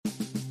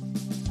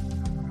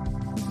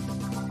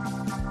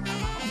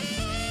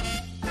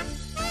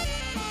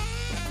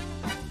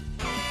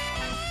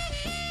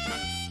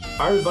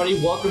Hi,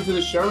 everybody. Welcome to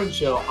the Sherman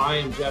Show. I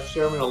am Jeff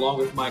Sherman, along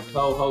with my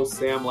co-host,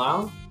 Sam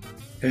Lau.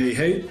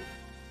 Hey.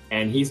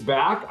 And he's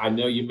back. I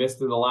know you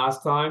missed him the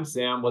last time.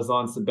 Sam was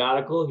on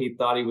sabbatical. He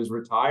thought he was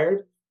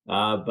retired.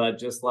 But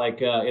just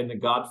like in The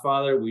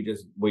Godfather,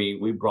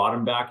 we brought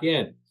him back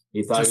in.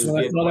 He thought just he was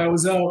when I thought I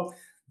was out,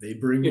 they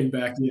bring me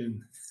back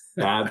in.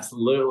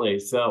 Absolutely.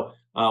 So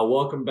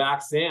welcome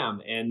back,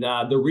 Sam. And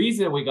the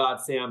reason we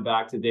got Sam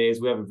back today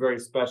is we have a very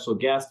special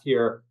guest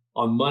here.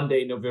 On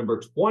Monday,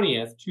 November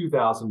 20th,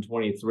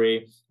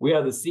 2023, we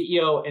have the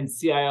CEO and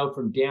CIO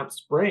from Damp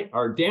Spring,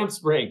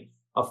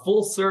 a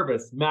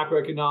full-service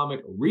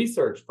macroeconomic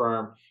research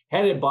firm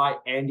headed by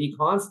Andy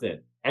Constan.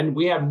 And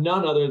we have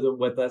none other than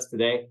with us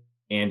today,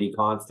 Andy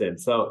Constan.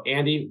 So,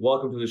 Andy,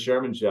 welcome to the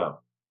Sherman Show.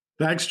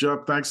 Thanks,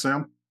 Jeff. Thanks,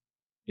 Sam.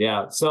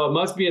 Yeah, so it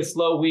must be a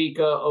slow week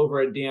over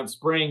at Damp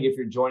Spring if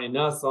you're joining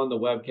us on the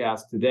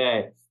webcast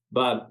today.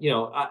 But,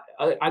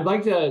 I'd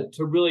like to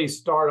really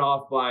start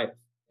off by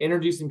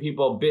introducing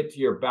people a bit to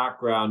your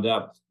background.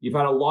 You've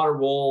had a lot of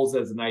roles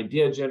as an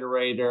idea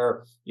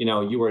generator.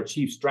 You were a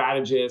chief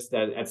strategist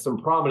at some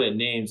prominent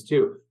names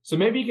too. So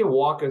maybe you can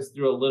walk us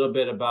through a little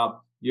bit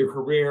about your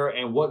career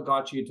and what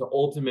got you to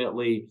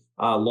ultimately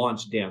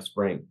launch Damp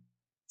Spring.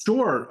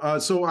 Sure.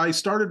 So I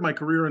started my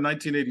career in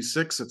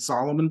 1986 at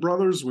Salomon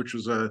Brothers, which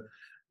was a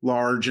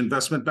large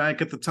investment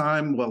bank at the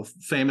time,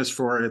 famous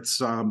for its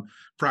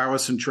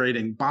prowess in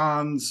trading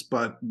bonds,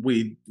 but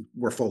we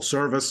were full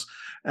service.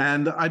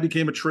 And I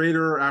became a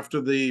trader after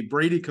the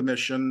Brady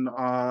Commission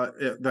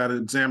that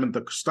examined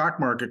the stock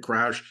market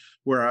crash,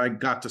 where I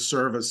got to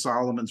serve as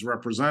Salomon's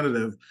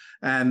representative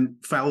and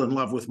fell in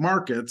love with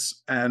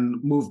markets and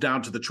moved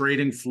down to the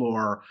trading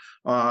floor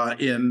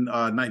in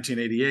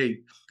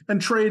 1988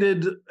 and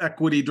traded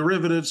equity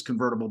derivatives,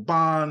 convertible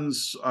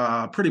bonds,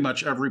 pretty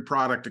much every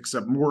product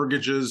except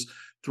mortgages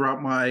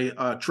throughout my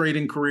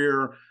trading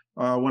career.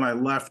 When I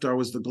left, I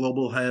was the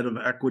global head of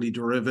equity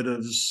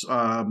derivatives,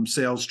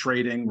 sales,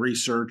 trading,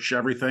 research,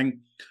 everything.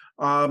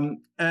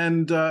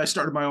 And I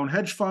started my own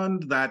hedge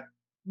fund that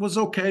was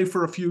okay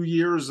for a few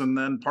years, and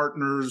then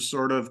partners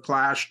sort of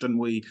clashed and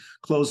we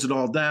closed it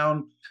all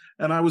down.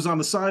 And I was on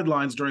the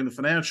sidelines during the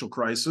financial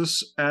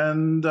crisis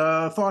and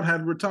thought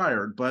had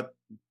retired, but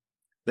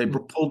they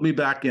pulled me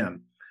back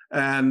in.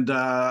 And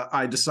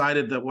I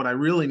decided that what I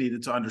really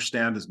needed to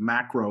understand is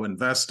macro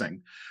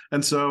investing.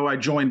 And so I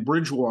joined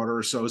Bridgewater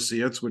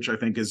Associates, which I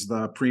think is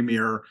the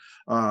premier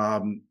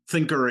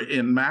thinker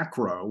in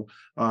macro,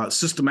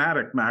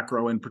 systematic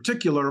macro in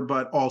particular,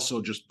 but also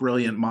just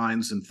brilliant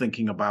minds in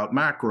thinking about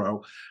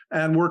macro,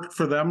 and worked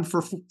for them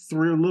for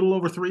a little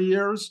over 3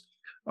 years.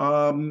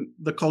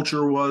 The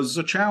culture was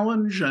a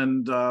challenge,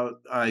 and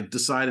I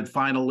decided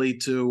finally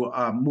to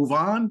moved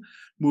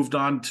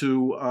on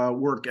to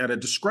work at a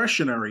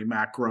discretionary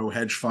macro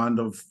hedge fund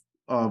of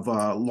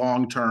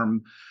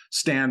long-term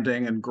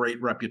standing and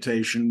great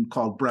reputation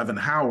called Brevan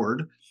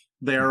Howard.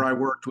 There I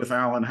worked with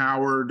Alan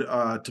Howard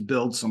to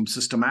build some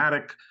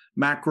systematic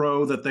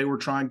macro that they were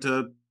trying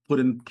to put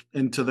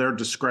into their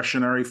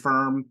discretionary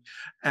firm,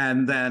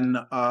 and then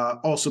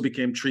also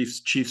became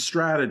chief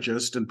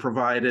strategist and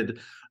provided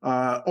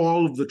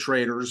all of the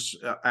traders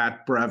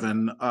at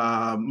Brevan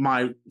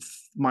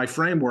my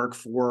framework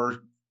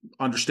for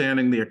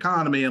understanding the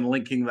economy and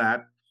linking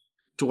that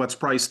to what's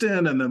priced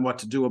in and then what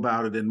to do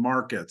about it in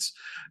markets.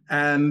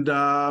 And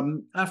by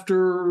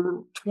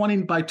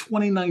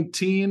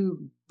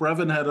 2019,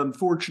 Brevan had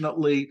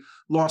unfortunately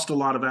lost a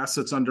lot of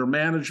assets under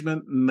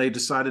management, and they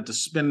decided to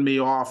spin me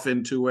off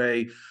into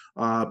a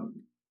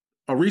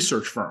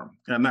research firm.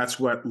 And that's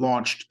what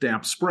launched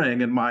Damp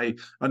Spring. And my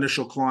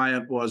initial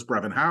client was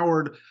Brevan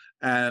Howard.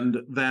 And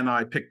then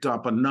I picked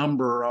up a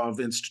number of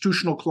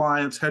institutional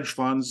clients, hedge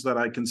funds that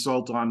I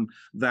consult on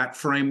that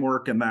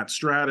framework and that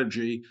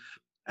strategy.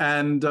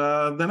 And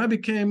then I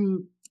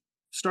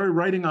started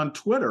writing on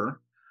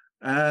Twitter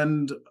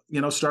and,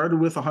 started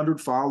with 100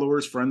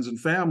 followers, friends and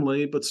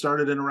family, but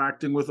started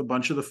interacting with a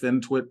bunch of the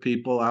FinTwit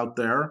people out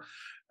there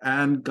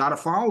and got a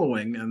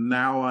following. And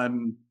now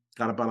I'm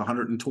got about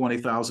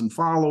 120,000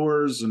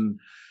 followers, and,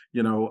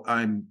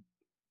 I'm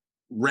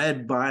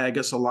read by, I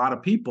guess, a lot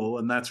of people.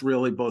 And that's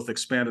really both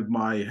expanded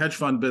my hedge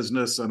fund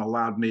business and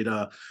allowed me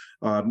to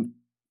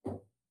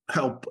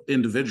help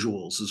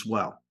individuals as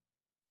well.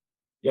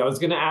 Yeah, I was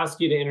going to ask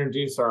you to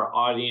introduce our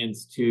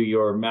audience to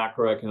your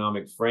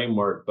macroeconomic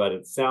framework, but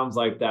it sounds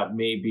like that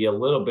may be a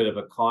little bit of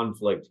a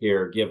conflict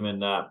here, given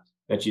that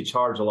you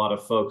charge a lot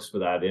of folks for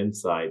that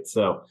insight.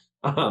 So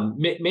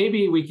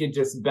maybe we could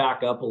just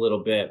back up a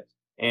little bit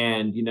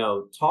and,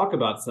 talk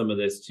about some of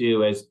this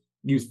too, as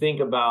you think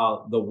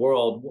about the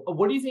world.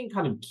 What do you think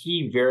kind of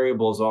key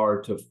variables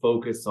are to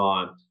focus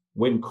on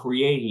when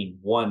creating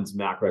one's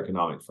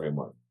macroeconomic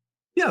framework?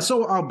 Yeah,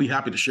 so I'll be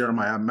happy to share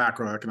my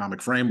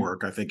macroeconomic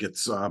framework. I think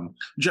it's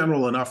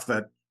general enough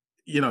that,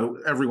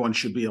 everyone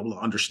should be able to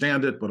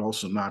understand it, but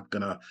also not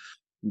going to,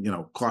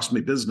 cost me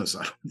business,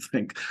 I don't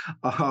think.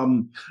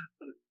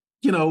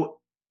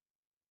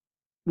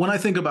 When I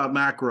think about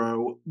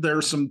macro, there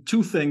are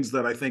two things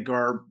that I think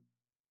are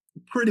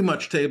pretty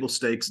much table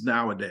stakes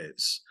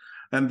nowadays.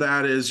 And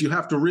that is, you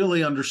have to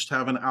really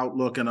have an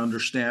outlook and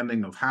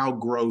understanding of how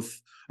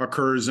growth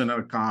occurs in an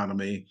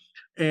economy,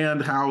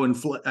 and how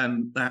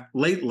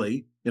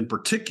lately, in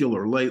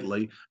particular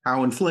lately,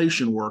 how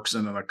inflation works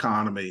in an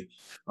economy.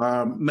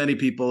 Many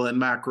people in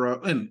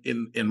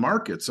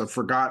markets have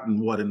forgotten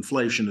what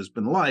inflation has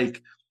been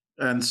like.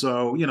 And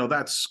so,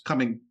 that's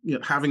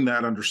having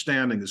that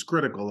understanding is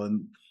critical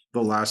in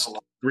the last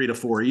 3 to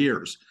 4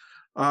 years.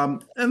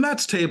 And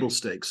that's table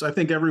stakes. I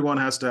think everyone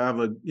has to have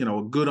a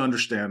good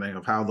understanding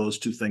of how those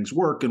two things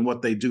work and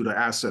what they do to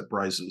asset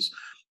prices.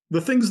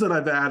 The things that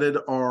I've added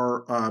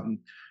are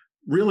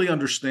really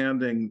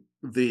understanding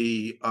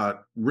the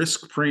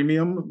risk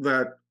premium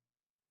that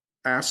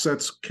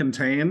assets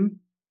contain,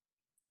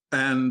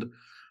 and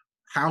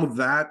how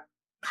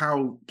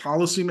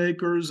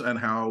policymakers and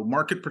how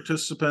market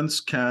participants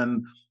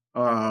can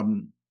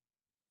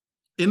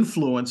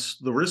influence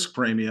the risk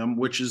premium,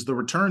 which is the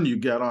return you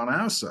get on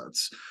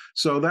assets.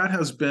 So that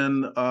has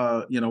been,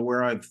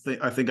 where I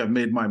think I've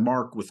made my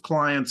mark with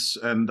clients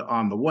and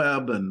on the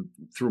web and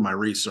through my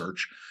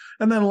research.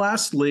 And then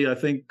lastly, I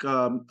think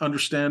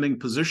understanding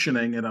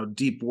positioning in a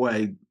deep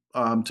way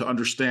to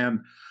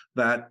understand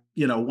that,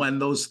 when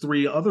those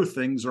three other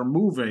things are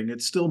moving,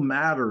 it still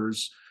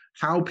matters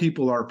how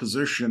people are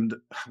positioned,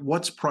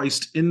 what's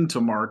priced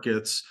into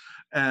markets,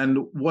 and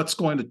what's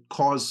going to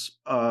cause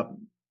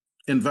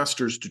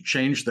investors to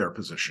change their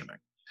positioning.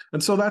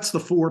 And so that's the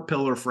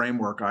 4-pillar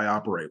framework I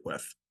operate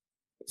with.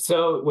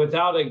 So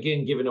without,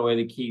 again, giving away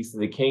the keys to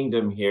the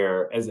kingdom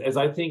here, as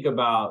I think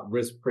about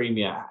risk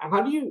premium,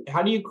 how do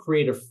you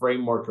create a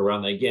framework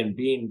around that? Again,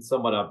 being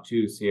somewhat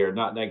obtuse here,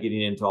 not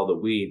getting into all the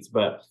weeds,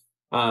 but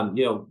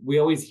we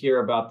always hear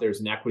about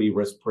there's an equity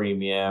risk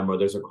premium or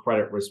there's a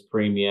credit risk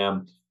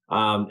premium,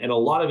 and a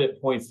lot of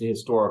it points to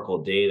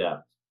historical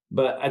data.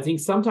 But I think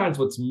sometimes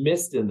what's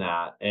missed in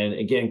that, and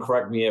again,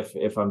 correct me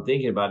if I'm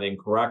thinking about it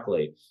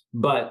incorrectly,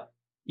 but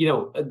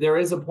there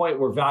is a point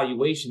where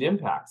valuation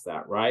impacts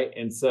that, right?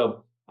 And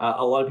so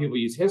a lot of people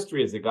use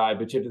history as a guide,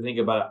 but you have to think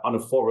about it on a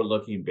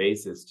forward-looking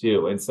basis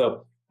too. And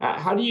so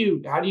how do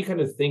you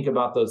kind of think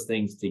about those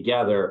things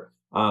together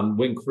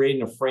when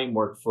creating a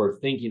framework for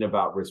thinking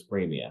about risk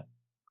premium?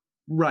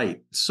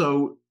 Right.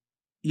 So,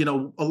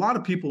 a lot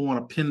of people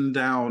want to pin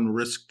down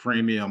risk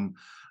premium,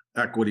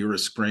 equity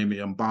risk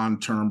premium,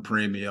 bond term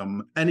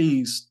premium,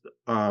 any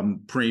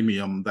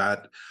premium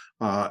that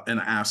an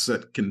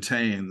asset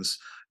contains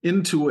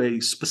into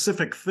a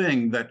specific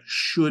thing that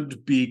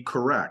should be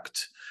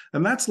correct.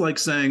 And that's like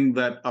saying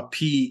that a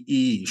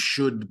PE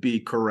should be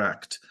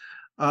correct.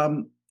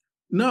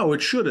 No,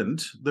 it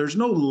shouldn't. There's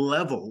no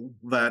level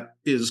that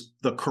is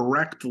the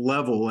correct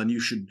level. And you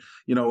should,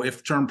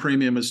 if term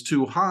premium is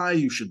too high,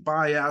 you should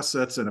buy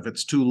assets. And if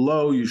it's too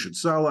low, you should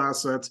sell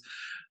assets.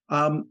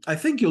 I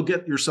think you'll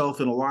get yourself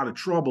in a lot of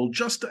trouble,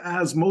 just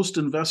as most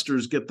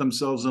investors get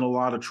themselves in a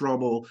lot of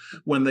trouble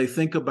when they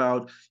think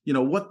about,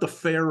 what the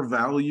fair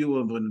value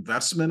of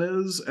investment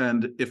is.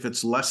 And if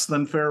it's less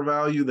than fair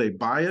value, they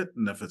buy it.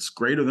 And if it's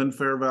greater than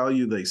fair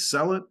value, they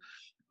sell it.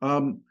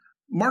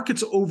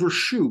 Markets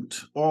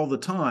overshoot all the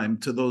time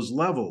to those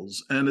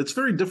levels. And it's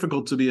very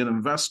difficult to be an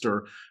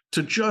investor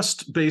to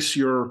just base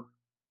your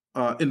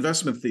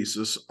investment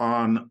thesis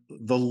on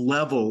the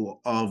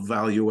level of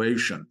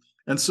valuation.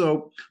 And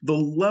so the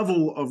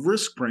level of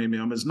risk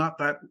premium is not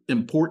that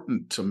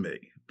important to me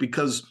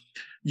because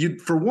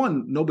for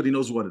one, nobody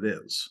knows what it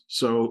is.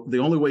 So the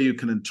only way you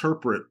can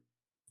interpret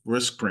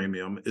risk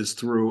premium is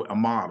through a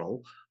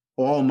model.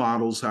 All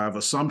models have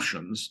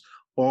assumptions.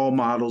 All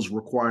models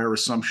require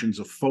assumptions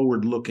of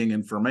forward-looking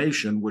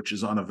information, which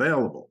is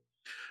unavailable.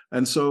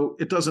 And so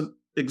it doesn't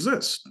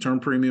exist. Term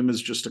premium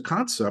is just a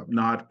concept,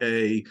 not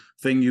a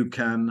thing you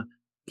can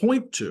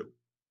point to.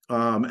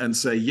 And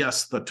say,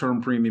 yes, the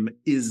term premium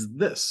is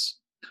this.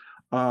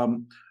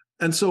 And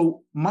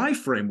so my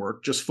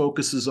framework just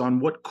focuses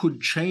on what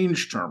could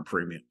change term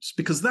premiums,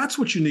 because that's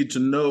what you need to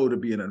know to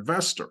be an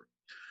investor.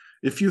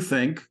 If you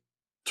think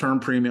term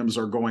premiums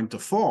are going to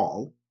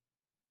fall,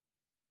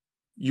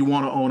 you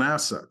want to own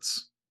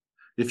assets.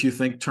 If you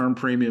think term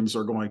premiums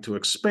are going to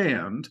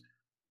expand,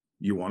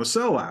 you want to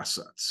sell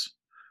assets.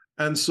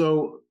 And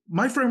so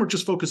my framework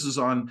just focuses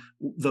on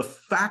the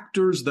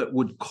factors that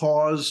would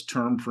cause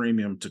term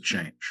premium to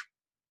change.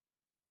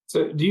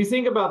 So do you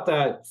think about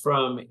that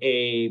from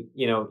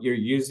you're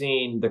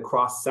using the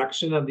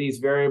cross-section of these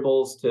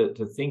variables to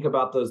think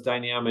about those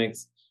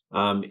dynamics?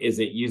 Is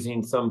it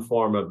using some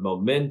form of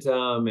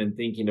momentum and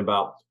thinking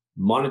about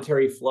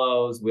monetary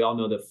flows? We all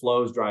know that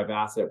flows drive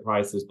asset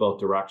prices both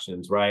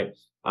directions, right?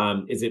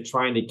 Is it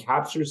trying to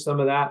capture some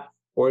of that?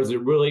 Or is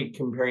it really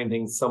comparing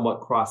things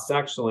somewhat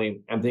cross-sectionally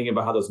and thinking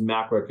about how those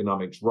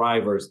macroeconomic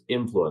drivers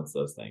influence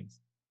those things?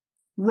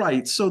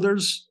 Right. So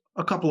there's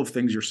a couple of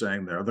things you're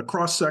saying there. The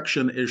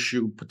cross-section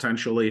issue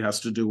potentially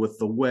has to do with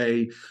the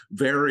way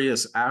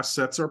various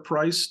assets are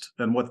priced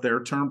and what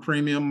their term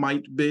premium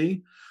might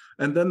be.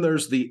 And then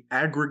there's the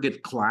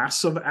aggregate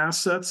class of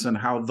assets and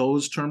how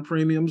those term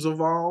premiums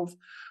evolve.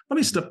 Let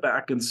me step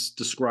back and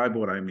describe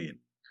what I mean.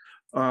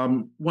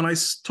 When I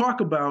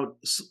talk about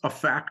a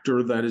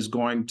factor that is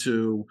going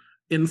to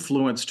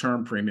influence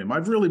term premium,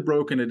 I've really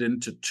broken it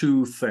into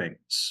two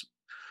things.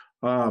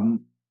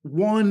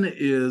 One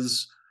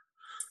is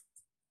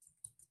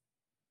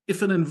if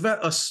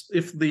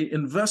the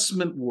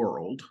investment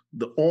world,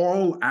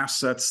 all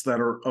assets that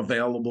are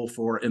available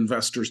for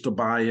investors to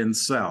buy and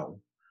sell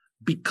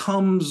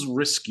becomes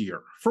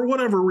riskier for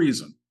whatever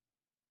reason.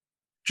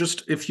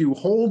 Just if you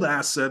hold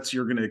assets,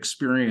 you're going to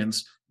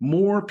experience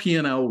more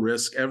P&L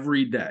risk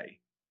every day.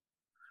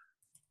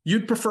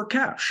 You'd prefer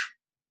cash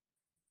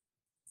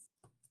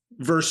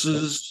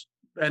versus,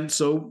 and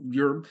so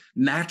your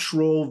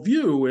natural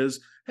view is,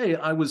 hey,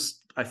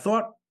 I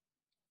thought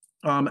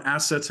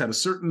assets had a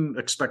certain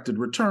expected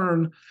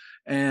return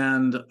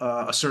and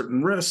a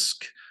certain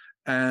risk,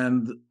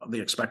 and the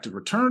expected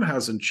return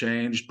hasn't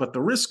changed, but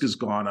the risk has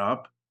gone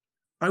up.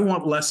 I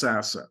want less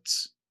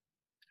assets.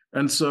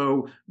 And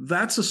so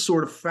that's a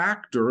sort of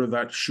factor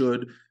that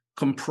should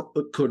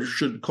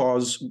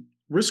cause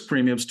risk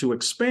premiums to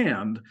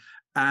expand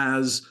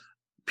as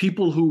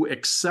people who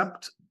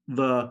accept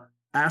the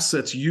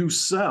assets you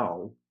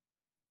sell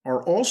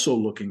are also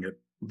looking at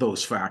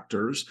those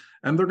factors,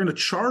 and they're going to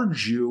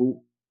charge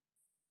you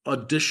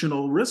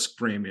additional risk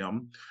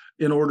premium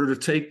in order to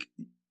take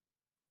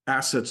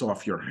assets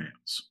off your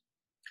hands.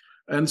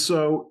 And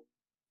so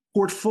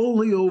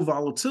portfolio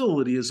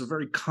volatility is a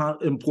very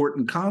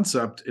important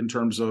concept in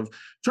terms of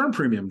term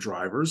premium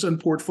drivers, and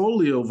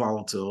portfolio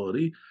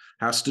volatility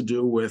has to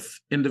do with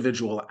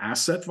individual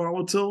asset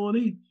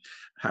volatility,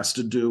 has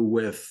to do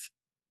with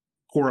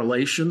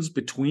correlations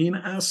between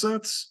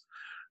assets.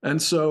 And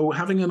so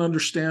having an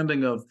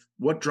understanding of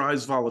what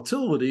drives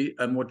volatility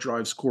and what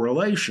drives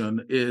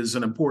correlation is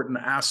an important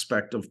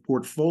aspect of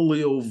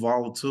portfolio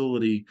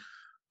volatility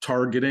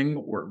targeting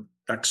or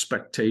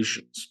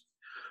expectations.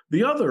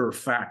 The other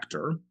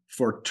factor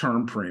for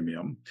term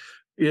premium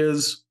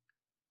is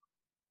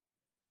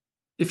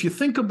if you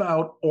think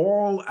about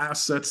all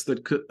assets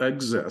that could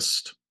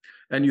exist,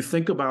 and you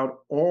think about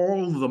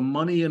all the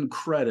money and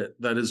credit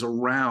that is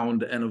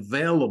around and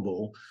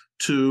available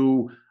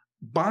to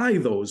buy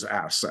those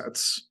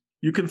assets,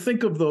 you can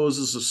think of those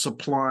as a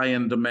supply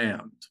and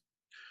demand.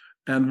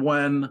 And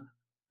when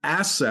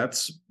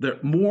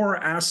more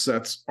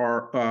assets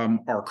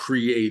are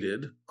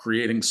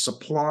creating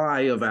supply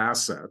of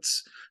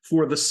assets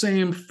for the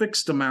same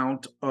fixed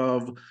amount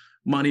of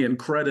money and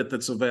credit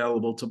that's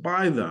available to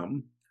buy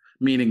them,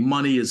 meaning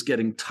money is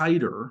getting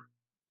tighter,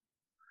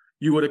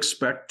 you would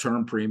expect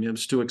term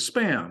premiums to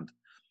expand.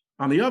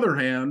 On the other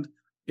hand,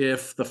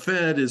 if the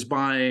Fed is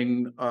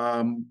buying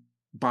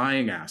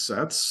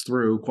assets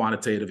through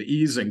quantitative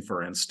easing,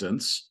 for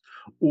instance,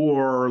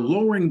 or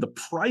lowering the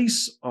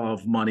price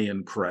of money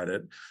and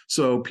credit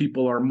so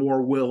people are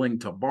more willing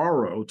to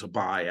borrow to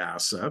buy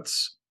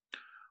assets,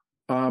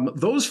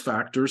 those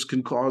factors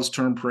can cause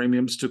term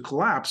premiums to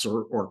collapse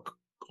or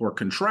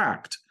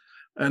contract.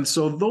 And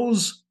so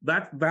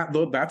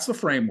that's the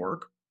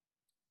framework: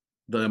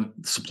 the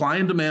supply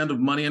and demand of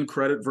money and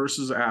credit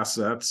versus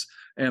assets,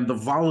 and the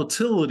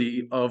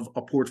volatility of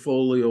a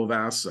portfolio of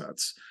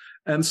assets.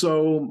 And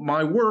so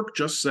my work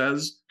just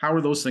says, how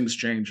are those things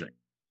changing?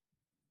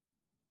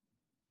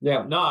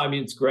 Yeah, no, I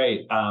mean, it's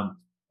great.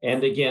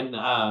 And again,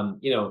 I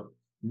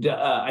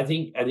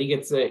think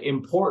it's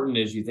important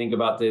as you think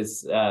about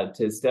this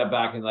to step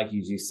back and, like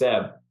you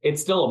said,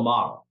 it's still a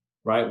model,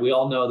 right? We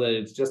all know that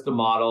it's just a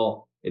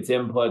model. It's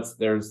inputs.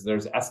 There's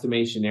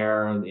estimation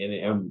error, and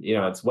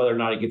it's whether or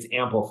not it gets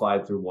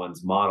amplified through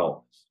one's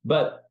model.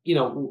 But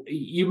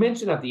you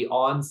mentioned at the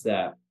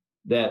onset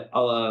that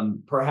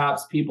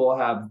perhaps people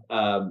have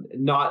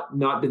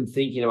not been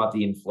thinking about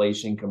the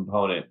inflation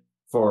component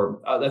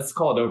for let's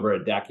call it over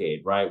a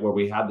decade, right? Where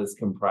we had this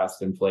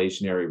compressed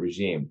inflationary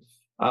regime.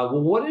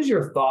 Well, what is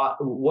your thought?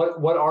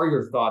 What are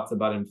your thoughts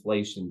about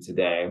inflation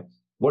today?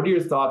 What are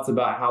your thoughts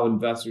about how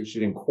investors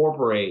should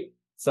incorporate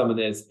some of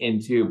this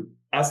into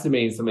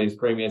estimating some of these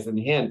premiums, and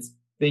hence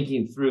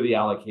thinking through the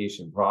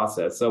allocation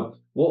process? So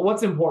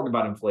what's important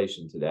about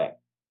inflation today?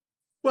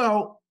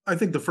 Well, I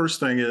think the first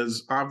thing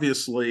is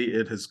obviously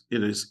it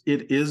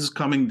is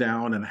coming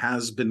down and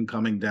has been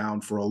coming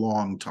down for a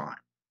long time.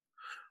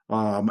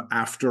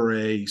 After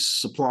a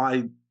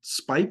supply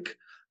spike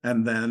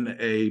and then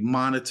a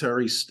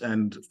monetary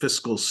and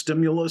fiscal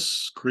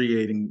stimulus,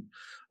 creating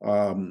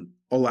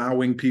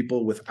allowing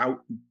people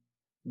without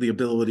the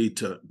ability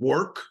to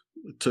work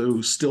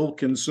to still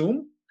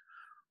consume,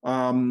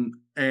 and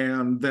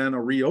then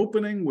a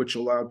reopening, which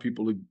allowed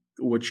people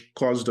which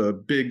caused a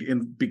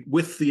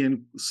with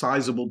the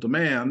sizable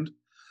demand,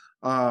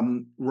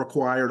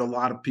 required a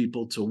lot of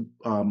people to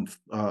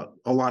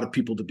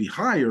be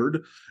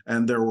hired,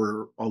 and there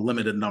were a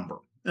limited number,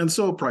 and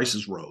so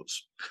prices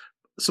rose.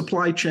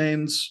 Supply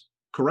chains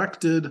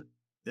corrected,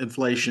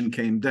 inflation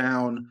came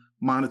down,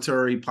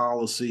 monetary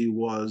policy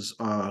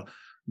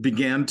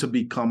began to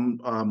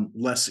become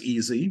less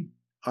easy.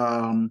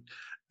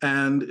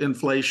 And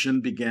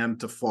inflation began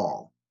to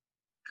fall.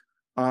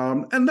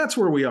 And that's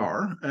where we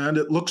are. And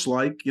it looks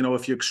like,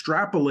 if you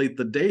extrapolate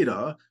the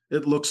data,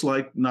 it looks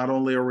like not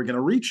only are we going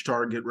to reach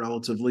target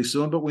relatively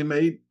soon, but we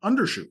may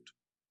undershoot.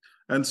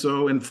 And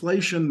so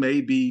inflation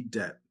may be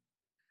dead.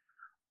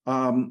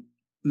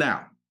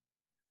 Now,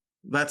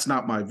 that's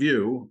not my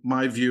view.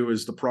 My view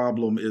is the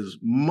problem is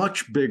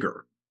much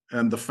bigger,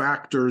 and the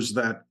factors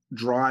that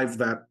drive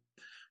that,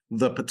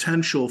 the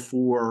potential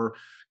for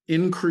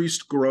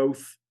increased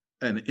growth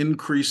and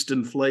increased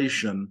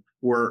inflation,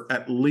 were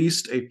at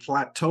least a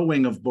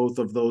plateauing of both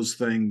of those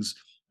things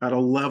at a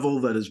level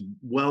that is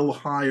well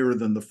higher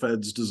than the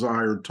Fed's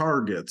desired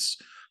targets,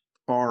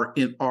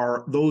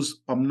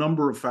 a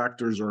number of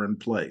factors are in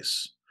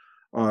place.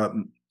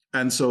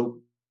 And so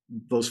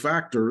those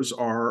factors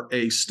are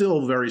a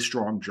still very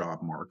strong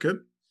job market,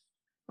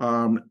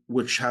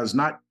 which has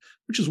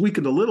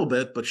weakened a little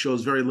bit, but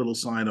shows very little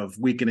sign of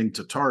weakening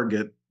to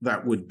target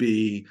that would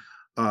be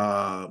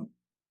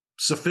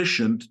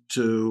sufficient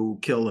to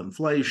kill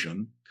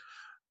inflation.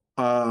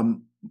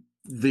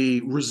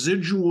 The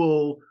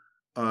residual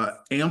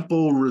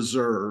ample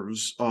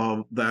reserves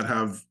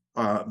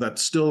that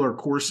still are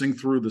coursing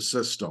through the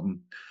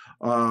system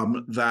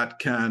that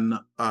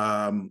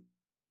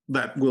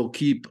will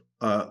keep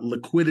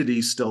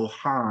liquidity still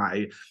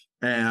high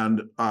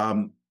and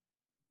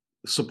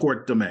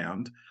support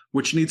demand,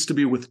 which needs to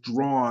be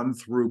withdrawn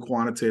through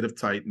quantitative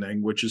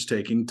tightening, which is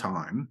taking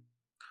time.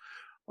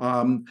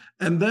 And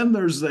then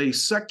there's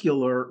it's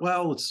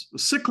a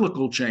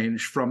cyclical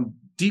change from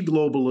from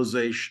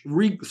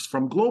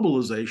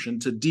globalization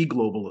to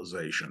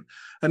de-globalization.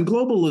 And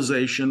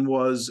globalization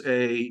was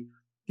a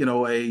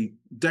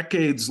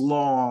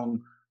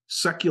decades-long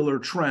secular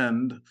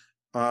trend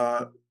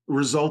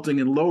resulting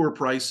in lower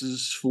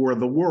prices for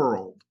the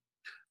world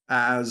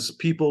as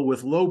people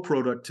with low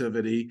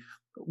productivity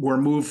were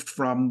moved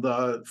from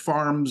the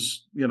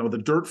farms,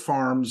 the dirt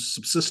farms,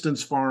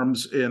 subsistence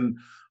farms in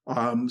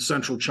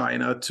central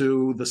China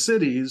to the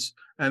cities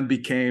and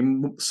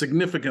became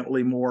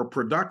significantly more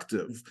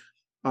productive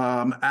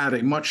at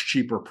a much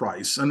cheaper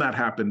price. And that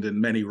happened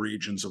in many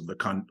regions of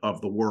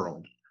the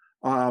world.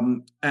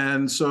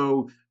 And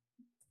so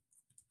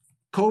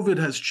COVID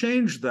has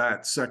changed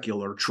that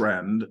secular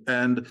trend.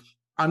 And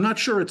I'm not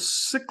sure it's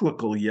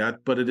cyclical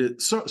yet, but it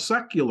is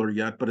secular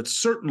yet, but it's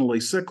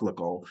certainly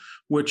cyclical,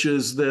 which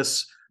is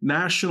this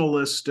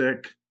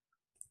nationalistic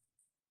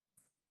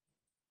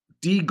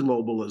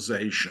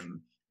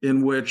de-globalization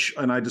in which,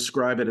 and I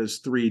describe it as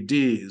 3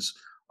 Ds.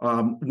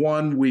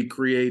 One, we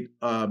create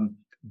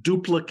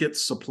duplicate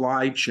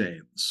supply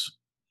chains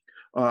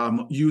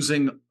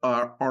using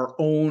our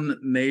own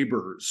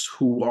neighbors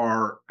who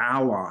are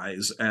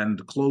allies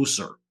and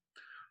closer.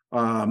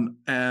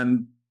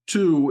 And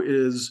 2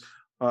 is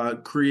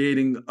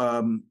creating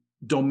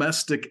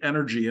domestic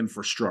energy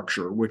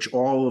infrastructure, which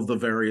all of the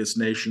various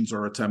nations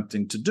are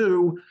attempting to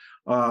do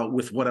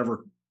with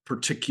whatever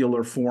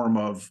particular form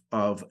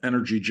of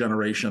energy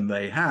generation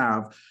they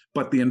have,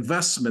 but the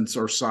investments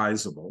are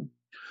sizable.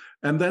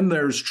 And then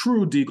there's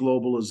true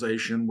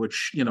deglobalization,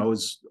 which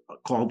is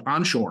called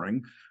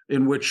onshoring,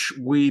 in which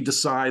we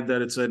decide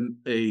that it's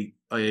a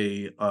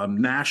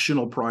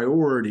national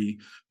priority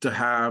to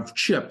have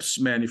chips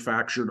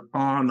manufactured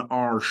on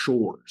our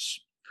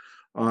shores.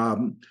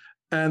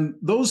 And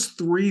those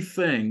 3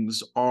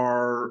 things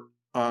are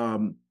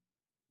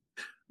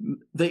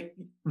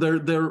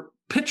they're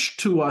pitched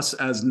to us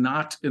as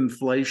not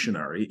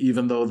inflationary,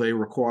 even though they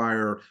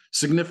require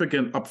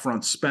significant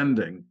upfront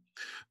spending.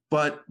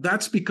 But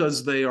that's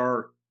because they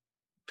are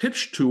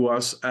pitched to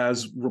us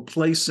as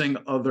replacing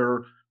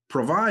other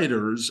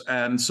providers,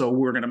 and so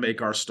we're going to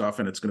make our stuff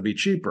and it's going to be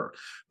cheaper.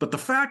 But the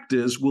fact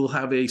is, we'll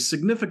have a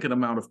significant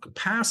amount of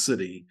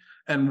capacity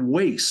and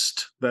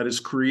waste that is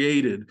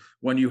created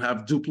when you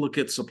have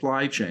duplicate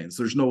supply chains.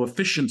 There's no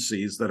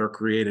efficiencies that are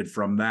created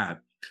from that.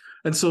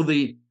 And so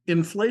the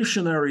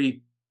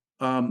deflationary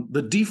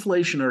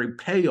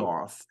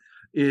payoff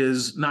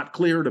is not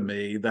clear to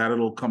me that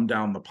it'll come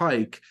down the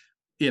pike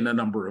in a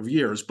number of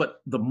years.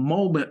 But at the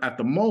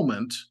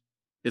moment,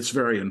 it's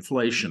very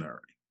inflationary.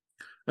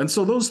 And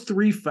so those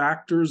 3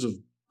 factors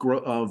of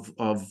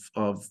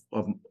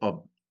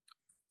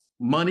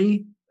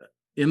money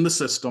in the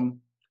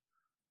system,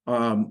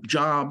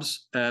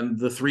 jobs, and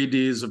the 3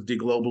 Ds of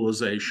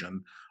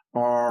deglobalization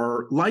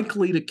are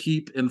likely to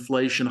keep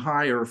inflation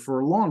higher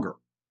for longer.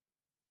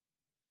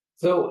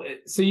 So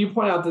you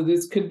point out that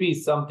this could be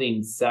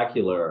something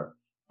secular.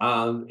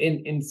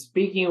 In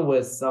speaking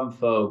with some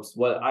folks,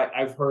 what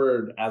I've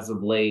heard as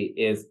of late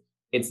is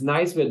it's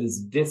nice with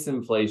this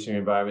disinflationary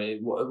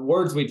environment.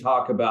 Words we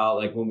talk about,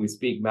 like when we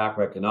speak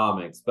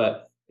macroeconomics,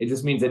 but it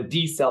just means a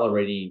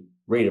decelerating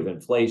rate of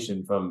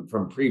inflation from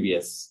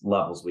previous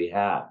levels we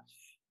had.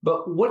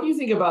 But what do you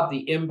think about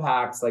the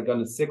impacts, like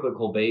on a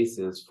cyclical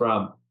basis,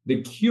 from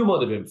the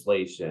cumulative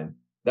inflation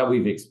that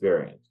we've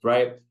experienced,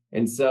 right?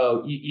 And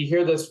so you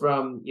hear this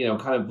from,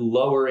 kind of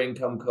lower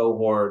income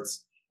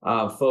cohorts,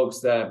 folks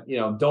that,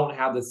 don't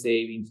have the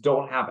savings,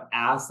 don't have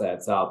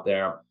assets out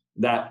there,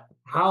 that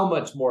how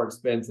much more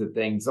expensive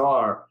things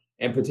are.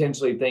 and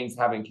potentially things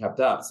haven't kept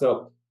up.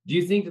 So do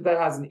you think that that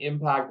has an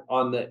impact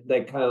on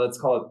the kind of, let's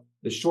call it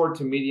the short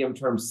to medium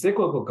term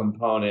cyclical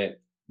component,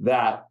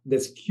 that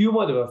this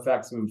cumulative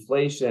effects of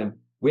inflation,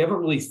 we haven't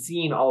really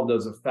seen all of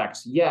those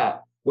effects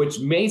yet, which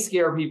may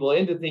scare people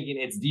into thinking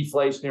it's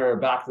deflationary or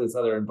back to this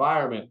other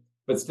environment,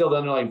 but still the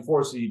underlying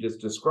forces you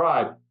just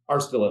described are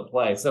still at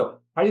play. So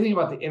how do you think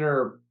about the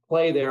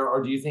interplay there?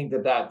 Or do you think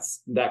that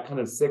that's that kind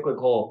of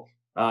cyclical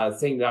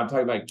thing that I'm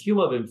talking about,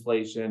 cumulative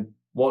inflation,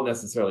 won't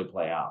necessarily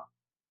play out?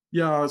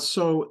 Yeah,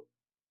 so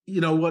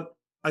what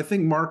I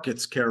think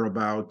markets care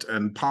about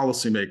and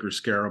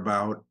policymakers care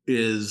about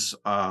is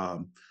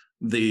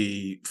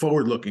the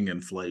forward-looking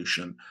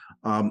inflation.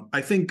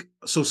 I think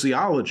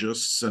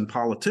sociologists and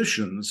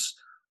politicians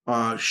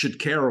should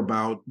care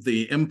about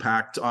the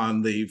impact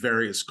on the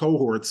various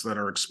cohorts that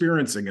are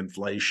experiencing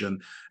inflation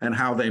and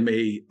how they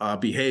may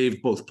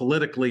behave both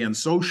politically and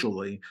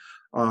socially.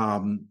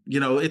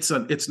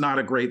 It's not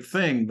a great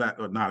thing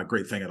not a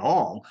great thing at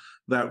all,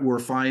 that we're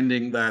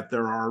finding that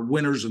there are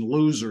winners and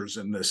losers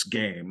in this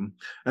game,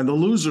 and the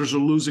losers are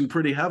losing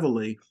pretty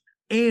heavily.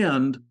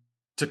 And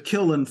to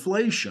kill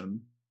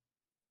inflation,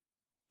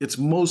 it's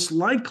most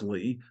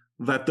likely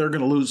that they're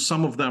going to lose.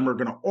 Some of them are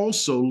going to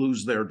also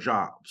lose their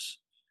jobs.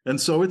 And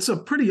so it's a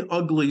pretty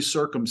ugly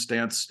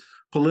circumstance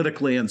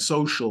politically and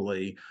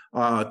socially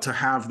to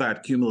have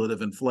that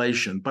cumulative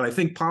inflation. But I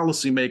think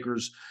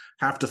policymakers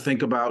have to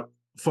think about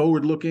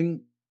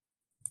forward-looking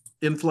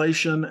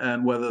inflation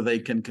and whether they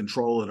can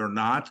control it or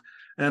not.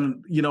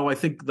 And, I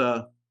think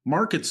the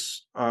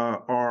markets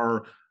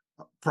are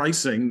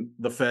pricing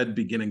the Fed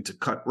beginning to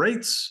cut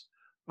rates.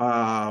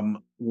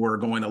 We're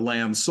going to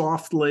land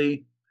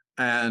softly,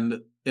 and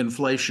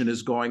inflation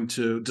is going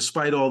to,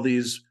 despite all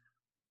these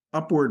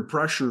upward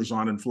pressures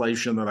on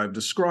inflation that I've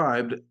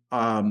described,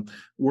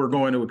 we're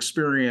going to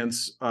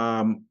experience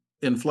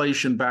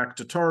inflation back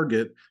to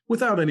target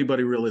without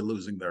anybody really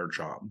losing their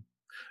job.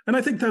 And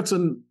I think that's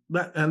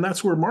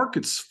where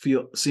markets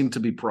seem to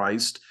be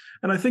priced.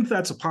 And I think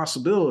that's a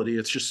possibility.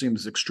 It just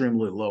seems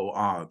extremely low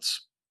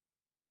odds.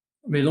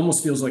 I mean, it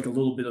almost feels like a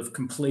little bit of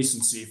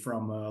complacency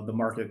from the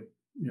market,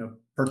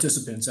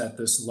 participants at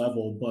this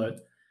level.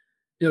 But,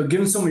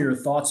 given some of your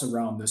thoughts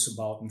around this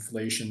about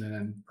inflation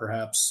and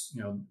perhaps,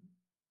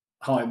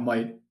 how it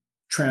might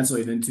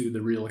translate into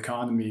the real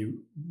economy,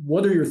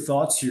 what are your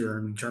thoughts here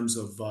in terms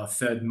of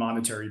Fed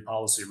monetary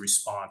policy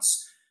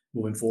response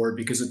moving forward?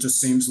 Because it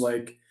just seems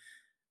like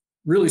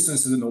really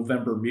since the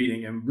November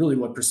meeting, and really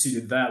what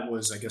preceded that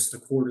was, I guess, the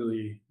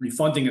quarterly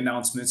refunding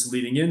announcements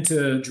leading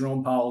into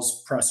Jerome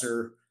Powell's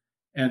presser.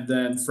 And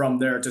then from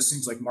there, it just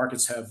seems like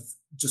markets have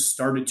just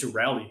started to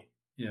rally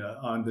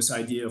on this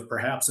idea of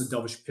perhaps a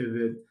dovish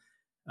pivot.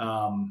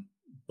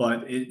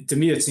 But to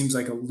me, it seems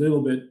like a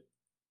little bit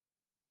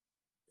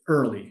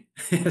early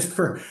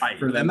for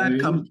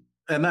that.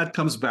 And that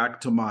comes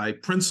back to my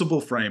principal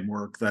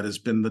framework that has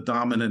been the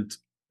dominant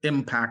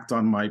impact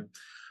on my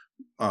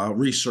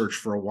research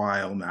for a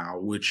while now,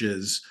 which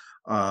is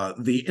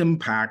the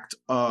impact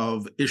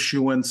of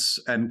issuance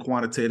and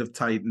quantitative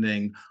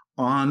tightening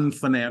on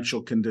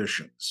financial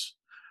conditions.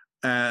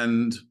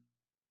 And,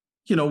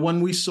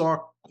 when we saw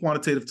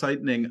quantitative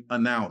tightening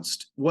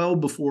announced well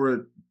before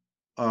it,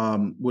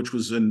 which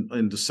was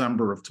in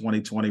December of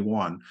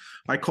 2021,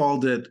 I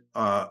called it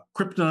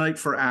kryptonite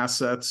for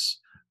assets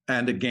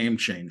and a game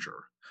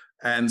changer,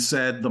 and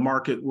said the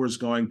market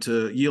was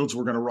yields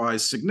were going to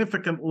rise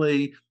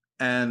significantly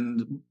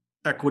and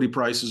equity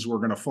prices were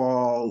going to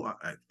fall.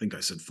 I think I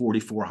said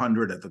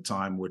 4,400 at the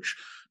time, which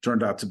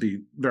turned out to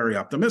be very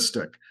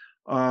optimistic.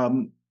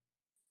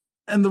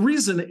 And the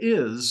reason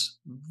is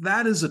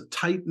that is a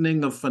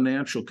tightening of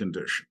financial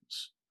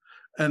conditions.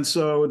 And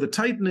so the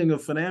tightening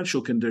of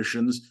financial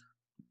conditions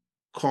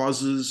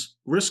causes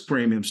risk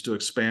premiums to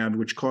expand,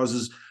 which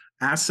causes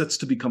assets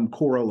to become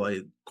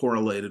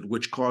correlated,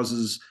 which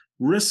causes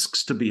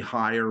risks to be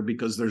higher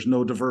because there's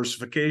no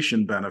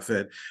diversification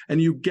benefit. And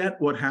you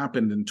get what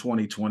happened in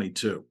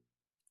 2022.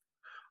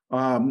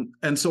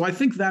 And so I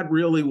think that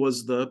really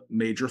was the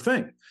major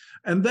thing.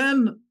 And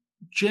then,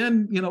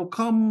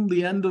 come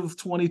the end of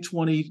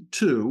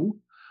 2022,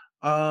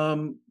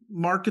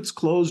 markets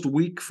closed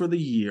weak for the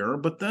year,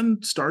 but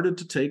then started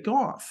to take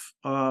off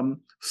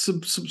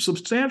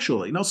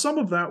substantially. Now, some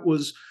of that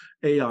was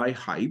AI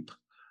hype,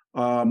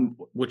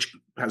 which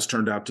has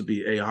turned out to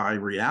be AI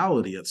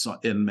reality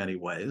in many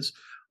ways.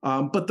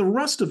 But the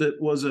rest of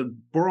it was a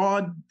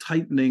broad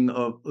tightening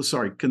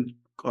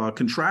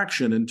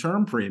contraction in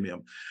term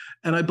premium.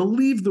 And I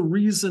believe the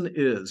reason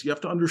is you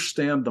have to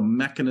understand the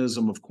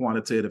mechanism of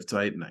quantitative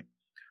tightening.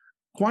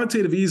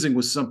 Quantitative easing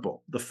was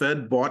simple. The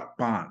Fed bought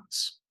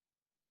bonds.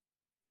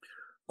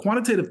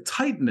 Quantitative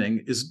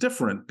tightening is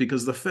different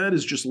because the Fed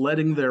is just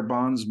letting their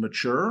bonds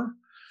mature.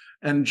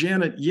 And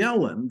Janet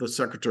Yellen, the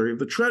Secretary of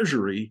the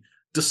Treasury,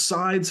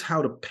 decides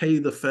how to pay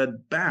the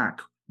Fed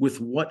back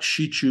with what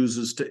she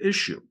chooses to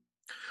issue.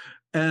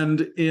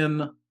 And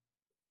in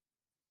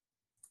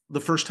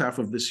the first half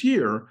of this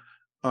year,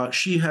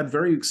 she had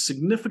very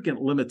significant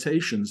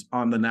limitations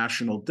on the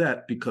national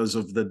debt because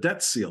of the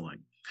debt ceiling.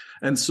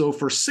 And so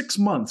for 6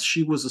 months,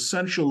 she was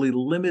essentially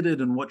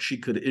limited in what she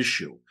could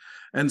issue.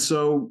 And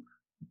so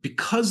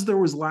because there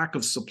was lack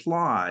of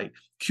supply,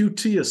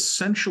 QT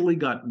essentially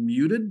got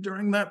muted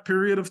during that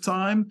period of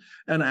time,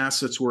 and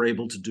assets were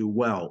able to do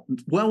well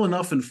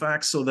enough, in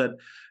fact, so that,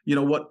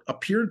 what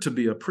appeared to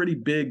be a pretty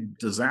big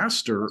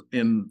disaster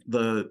in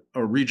the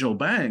regional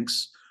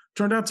banks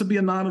turned out to be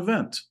a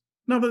non-event.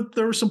 Now,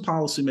 there was some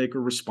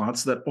policymaker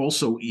response that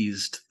also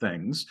eased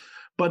things,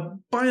 but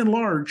by and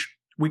large,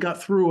 we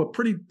got through a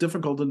pretty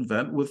difficult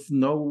event with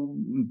no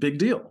big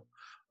deal.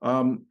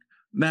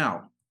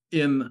 Now,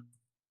 in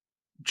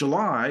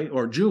July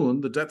or June,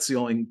 the debt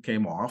ceiling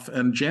came off,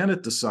 and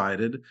Janet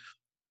decided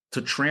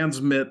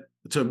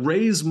to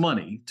raise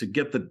money to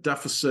get the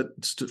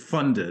deficit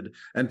funded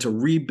and to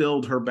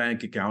rebuild her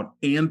bank account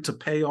and to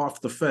pay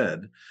off the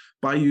Fed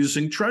by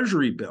using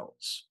Treasury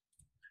bills.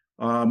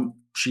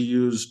 She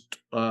used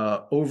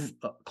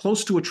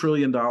close to $1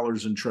 trillion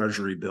in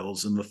Treasury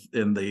bills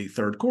in the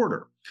third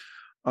quarter,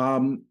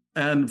 and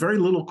very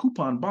little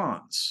coupon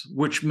bonds,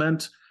 which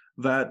meant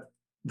that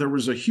there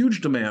was a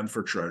huge demand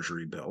for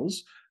Treasury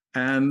bills,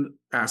 and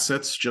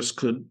assets just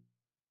could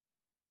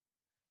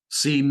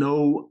see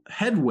no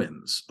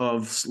headwinds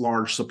of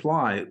large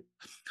supply.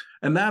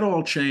 And that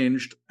all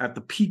changed at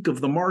the peak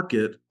of the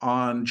market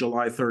on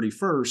July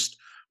 31st,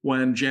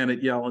 when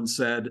Janet Yellen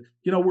said,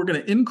 we're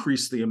going to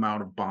increase the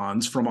amount of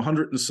bonds from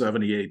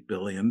 $178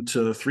 billion to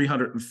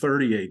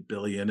 $338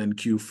 billion in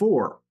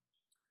Q4.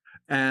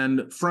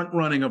 And front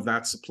running of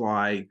that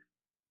supply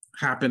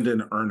happened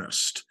in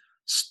earnest.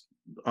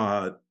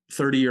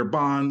 30-year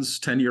bonds,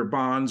 10-year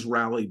bonds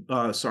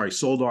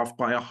sold off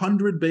by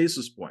 100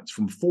 basis points,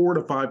 from 4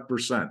 to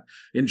 5%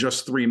 in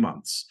just 3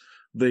 months.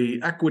 The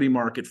equity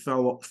market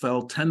fell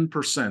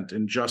 10%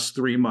 in just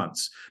 3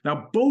 months.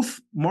 Now,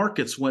 both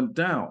markets went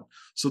down.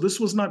 So this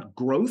was not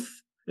growth.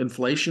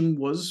 Inflation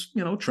was,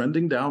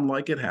 trending down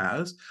like it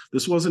has.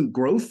 This wasn't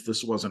growth.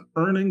 This wasn't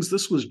earnings.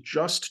 This was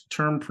just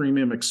term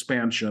premium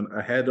expansion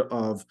ahead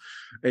of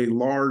a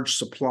large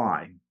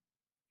supply.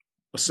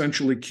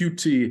 Essentially,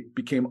 QT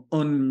became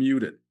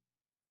unmuted.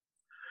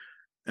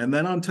 And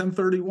then on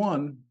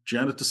 10/31,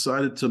 Janet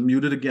decided to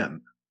mute it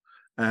again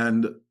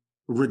and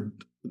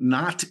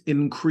not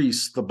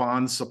increase the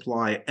bond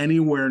supply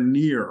anywhere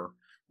near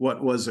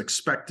what was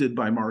expected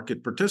by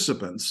market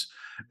participants.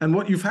 And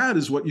what you've had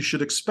is what you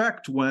should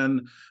expect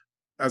when,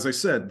 as I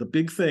said, the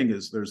big thing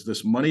is there's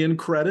this money and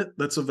credit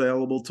that's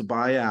available to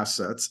buy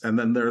assets, and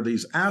then there are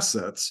these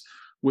assets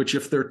which,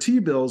 if their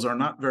T-bills are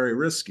not very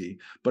risky,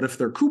 but if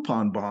their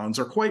coupon bonds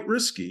are quite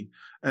risky,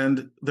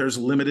 and there's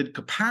limited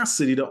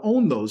capacity to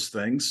own those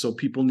things, so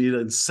people need an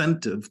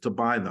incentive to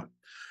buy them.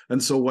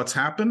 And so what's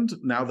happened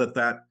now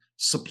that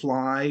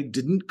supply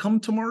didn't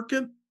come to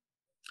market?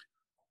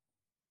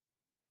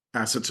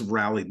 Assets have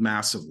rallied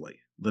massively.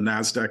 The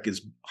NASDAQ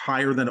is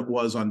higher than it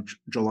was on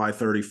July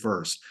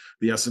 31st.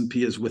 The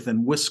S&P is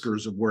within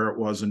whiskers of where it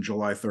was on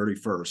July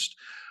 31st.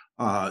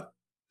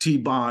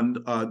 T-bond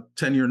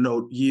 10-year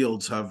note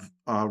yields have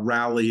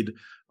rallied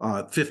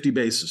 50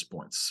 basis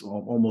points,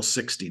 almost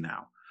 60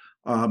 now.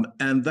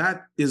 And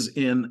that is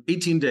in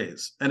 18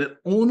 days. And it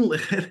only,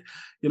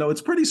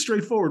 it's pretty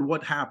straightforward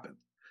what happened.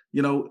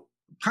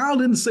 Powell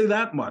didn't say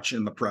that much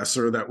in the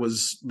presser that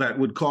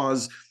would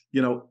cause,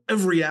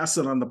 every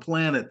asset on the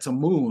planet to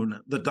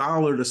moon, the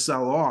dollar to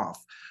sell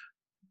off.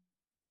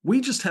 We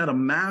just had a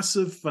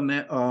massive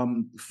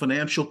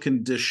financial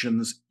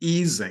conditions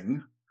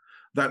easing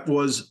that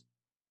was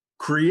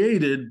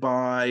created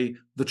by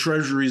the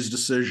Treasury's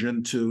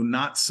decision to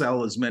not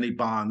sell as many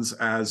bonds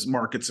as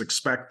markets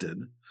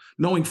expected,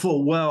 knowing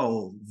full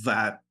well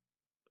that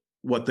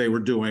what they were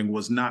doing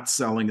was not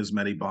selling as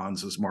many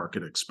bonds as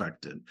market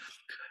expected.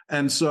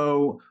 And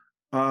so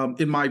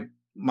in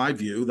my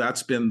view,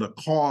 that's been the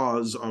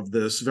cause of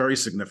this very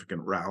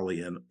significant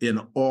rally in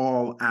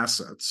all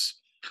assets.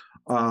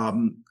 But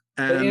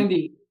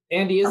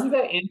Andy, isn't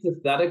that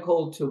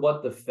antithetical to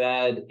what the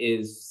Fed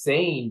is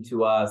saying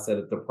to us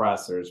at the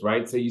pressers,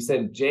 right? So you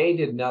said Jay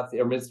did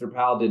nothing, or Mr.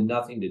 Powell did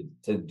nothing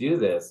to do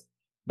this,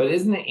 but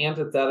isn't it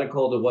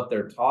antithetical to what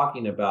they're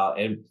talking about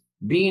and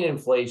being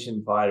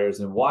inflation fighters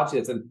and watch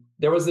this? And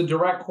there was a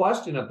direct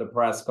question at the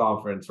press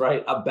conference,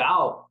 right,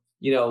 about,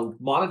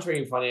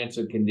 monitoring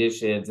financial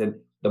conditions and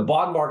the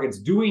bond market's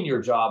doing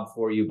your job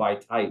for you by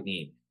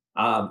tightening.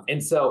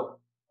 And so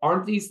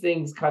aren't these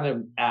things kind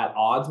of at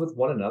odds with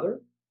one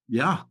another?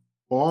 Yeah.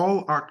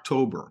 All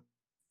October,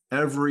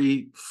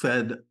 every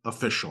Fed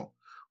official,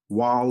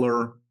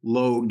 Waller,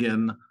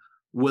 Logan,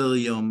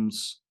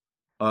 Williams,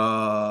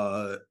 Kashkari,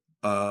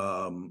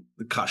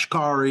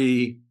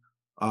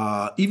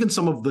 even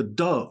some of the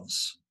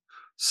doves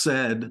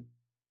said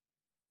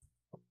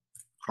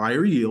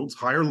higher yields,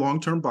 higher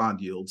long-term bond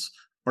yields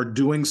are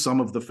doing some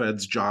of the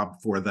Fed's job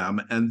for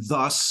them. And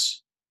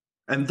thus,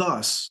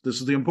 this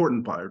is the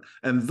important part,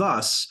 and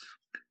thus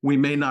we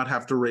may not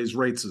have to raise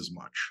rates as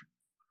much.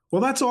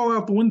 Well, that's all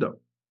out the window.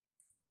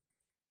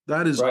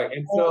 That is right.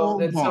 And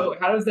so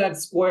how does that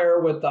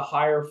square with the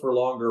higher for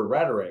longer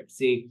rhetoric?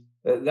 See,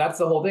 that's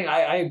the whole thing.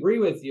 I agree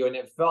with you. And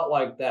it felt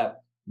like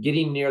that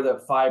getting near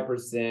that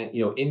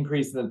 5%,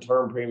 increase in the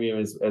term premium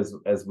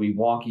as we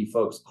wonky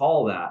folks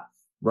call that,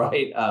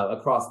 right,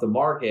 across the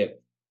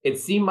market, it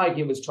seemed like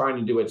it was trying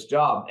to do its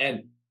job.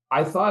 And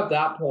I thought at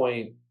that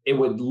point, it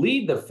would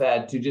lead the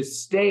Fed to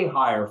just stay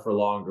higher for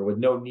longer with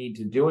no need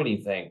to do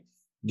anything.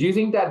 Do you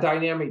think that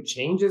dynamic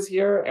changes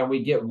here and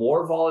we get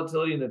more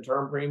volatility in the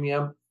term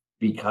premium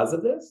because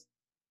of this?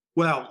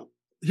 Well,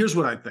 here's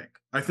what I think.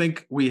 I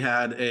think we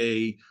had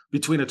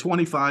between a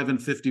 25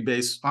 and 50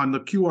 base on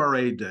the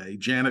QRA day,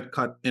 Janet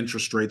cut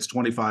interest rates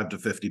 25 to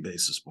 50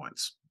 basis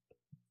points.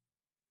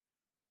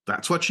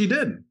 That's what she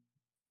did.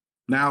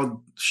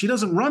 Now, she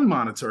doesn't run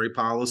monetary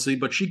policy,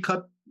 but she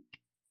cut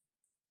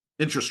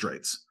interest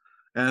rates.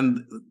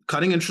 And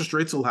cutting interest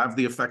rates will have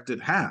the effect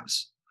it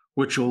has,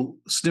 which will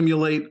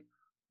stimulate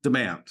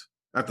demand.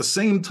 At the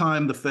same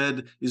time, the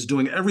Fed is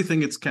doing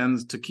everything it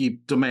can to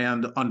keep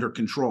demand under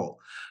control.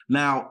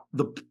 Now,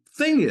 the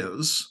thing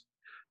is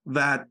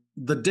that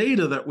the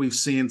data that we've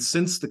seen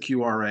since the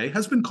QRA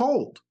has been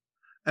cold.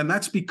 And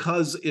that's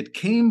because it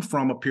came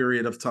from a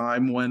period of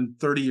time when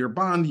 30-year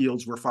bond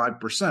yields were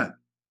 5%.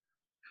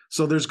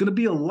 So there's going to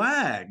be a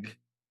lag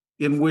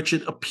in which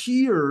it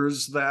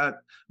appears that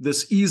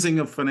this easing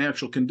of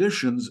financial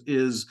conditions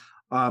is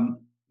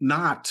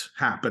not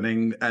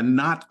happening and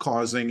not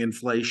causing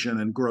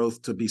inflation and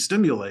growth to be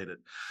stimulated.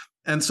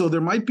 And so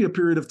there might be a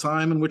period of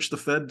time in which the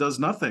Fed does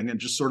nothing and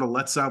just sort of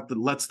lets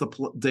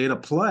the data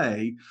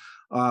play.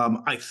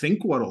 I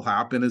think what will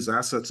happen is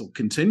assets will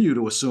continue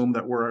to assume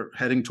that we're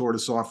heading toward a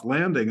soft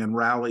landing and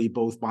rally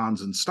both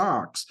bonds and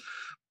stocks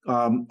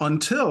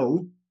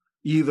until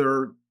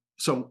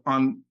so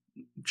on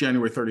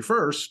January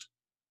 31st,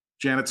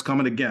 Janet's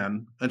coming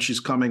again, and she's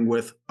coming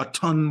with a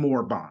ton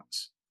more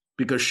bonds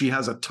because she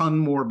has a ton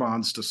more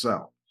bonds to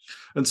sell.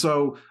 And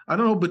so I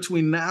don't know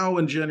between now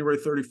and January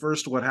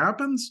 31st what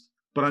happens,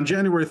 but on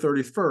January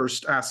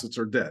 31st, assets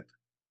are dead.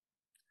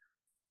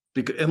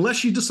 Unless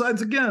she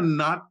decides again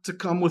not to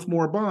come with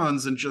more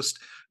bonds and just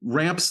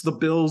ramps the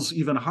bills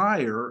even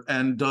higher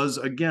and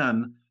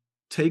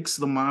takes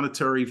the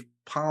monetary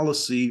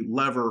policy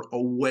lever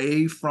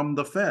away from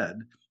the Fed,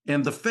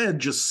 and the Fed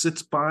just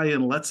sits by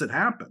and lets it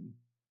happen.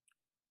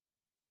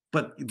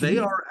 But they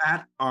are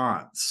at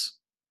odds.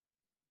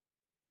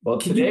 Well,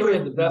 today we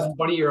had the best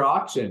 20-year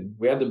auction.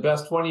 We had the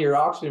best 20-year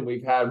auction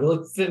we've had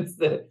really since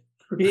the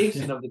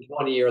creation of the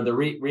 20-year, the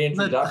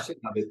reintroduction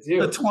of it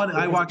too. The 20,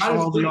 I watched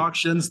all the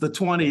auctions. The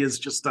 20 is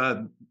just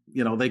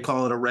they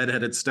call it a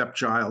redheaded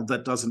stepchild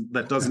that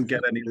doesn't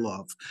get any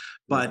love.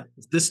 But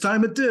this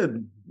time it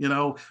did.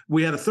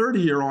 We had a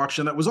 30-year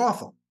auction that was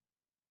awful.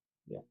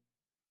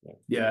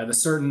 Yeah, the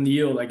certain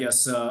yield, I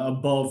guess,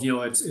 above,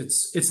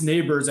 its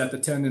neighbors at the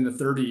 10 and the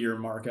 30-year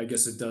mark. I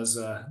guess it does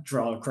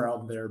draw a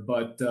crowd there.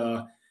 But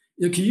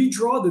can you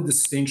draw the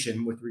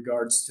distinction with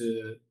regards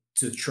to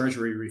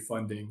Treasury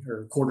refunding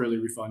or quarterly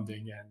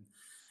refunding and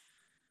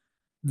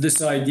this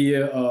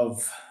idea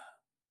of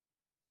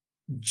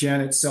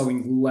Janet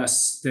selling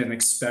less than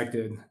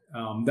expected?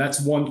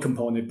 That's one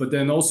component. But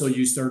then also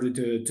you started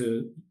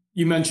to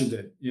you mentioned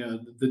it,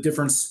 the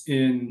difference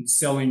in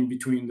selling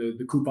between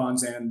the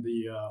coupons and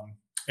the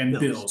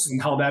bills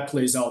and how that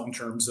plays out in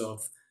terms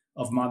of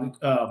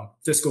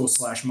fiscal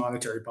 /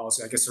 monetary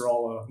policy. I guess they're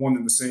all one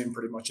and the same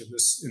pretty much in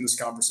this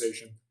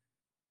conversation.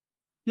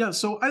 Yeah,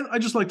 so I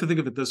just like to think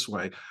of it this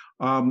way.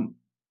 The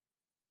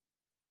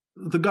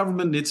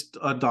government needs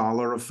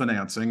 $1 of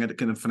financing, and it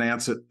can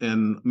finance it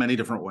in many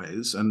different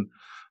ways. And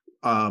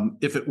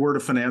if it were to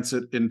finance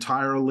it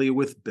entirely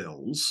with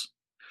bills,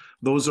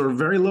 those are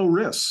very low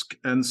risk.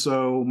 And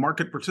so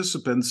market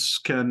participants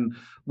can,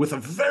 with a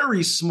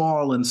very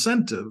small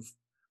incentive,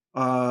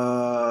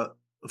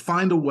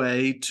 find a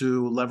way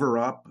to lever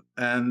up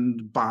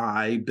and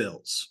buy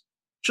bills.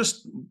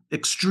 Just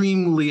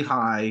extremely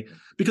high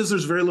because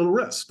there's very little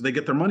risk. They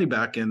get their money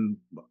back in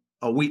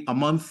a week, a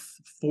month,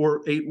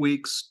 8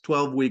 weeks,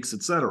 12 weeks,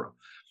 et cetera.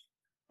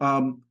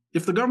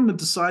 If the government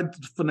decided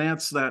to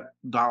finance that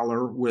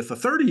dollar with a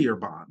 30-year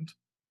bond,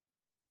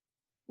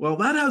 well,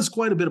 that has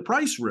quite a bit of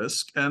price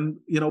risk. And,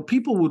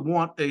 people would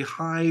want a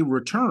high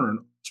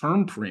return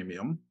term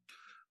premium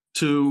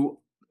to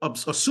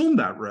assume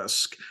that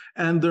risk.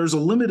 And there's a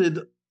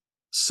limited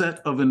set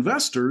of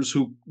investors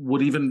who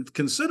would even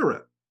consider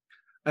it.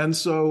 And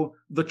so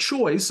the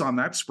choice on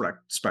that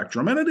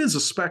spectrum, and it is a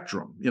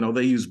spectrum,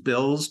 they use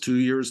bills, 2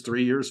 years,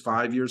 3 years,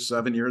 5 years,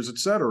 7 years, et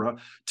cetera,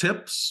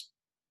 tips,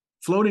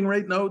 floating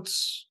rate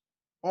notes,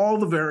 all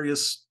the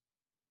various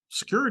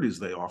securities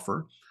they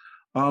offer.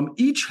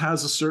 Each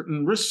has a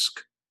certain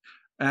risk.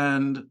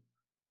 And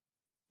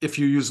if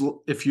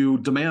you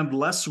demand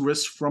less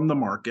risk from the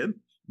market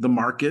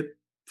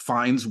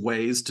finds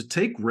ways to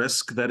take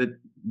risk that it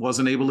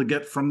wasn't able to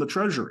get from the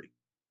Treasury.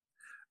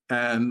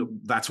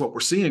 And that's what we're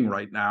seeing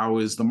right now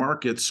is the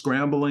market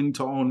scrambling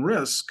to own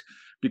risk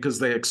because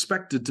they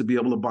expected to be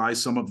able to buy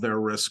some of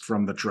their risk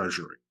from the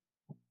Treasury.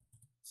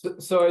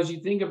 So as you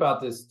think about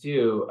this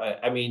too,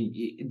 I mean,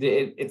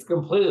 it's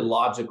completely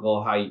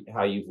logical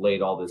how you've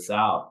laid all this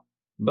out.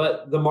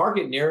 But the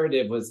market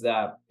narrative was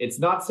that it's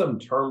not some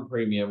term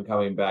premium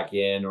coming back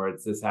in, or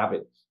it's this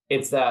habit.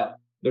 It's that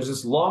there's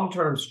this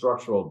long-term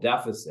structural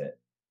deficit,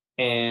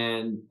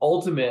 and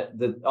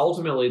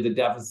ultimately the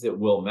deficit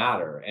will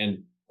matter.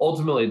 And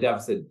ultimately, a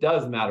deficit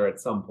does matter at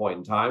some point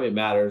in time. It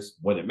matters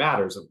when it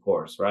matters, of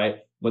course, right?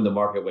 When the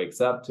market wakes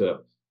up to it.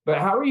 But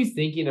how are you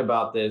thinking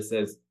about this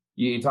as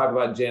you talk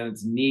about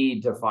Janet's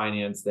need to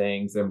finance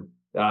things, and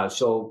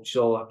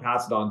she'll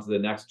pass it on to the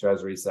next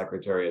Treasury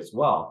Secretary as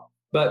well.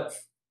 But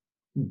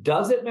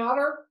does it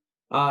matter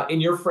in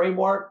your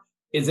framework?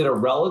 Is it a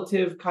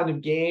relative kind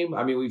of game?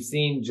 I mean, we've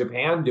seen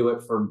Japan do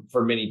it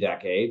for many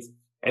decades.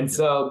 And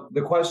so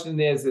the question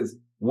is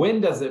when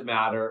does it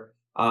matter?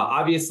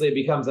 Obviously, it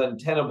becomes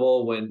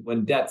untenable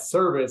when debt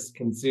service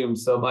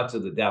consumes so much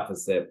of the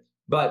deficit.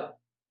 But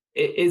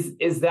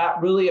is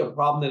that really a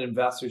problem that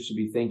investors should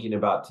be thinking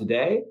about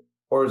today?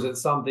 Or is it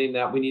something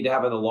that we need to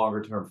have in a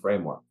longer term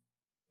framework?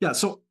 Yeah,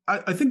 so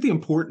I think the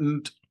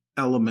important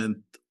element,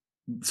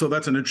 so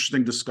that's an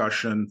interesting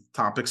discussion.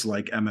 Topics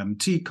like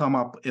MMT come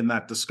up in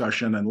that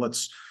discussion, and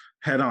let's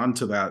head on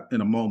to that in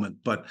a moment.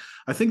 But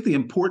I think the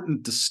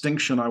important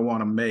distinction I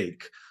want to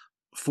make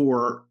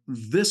for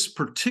this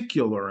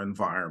particular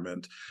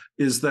environment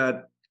is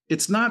that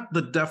it's not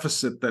the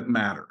deficit that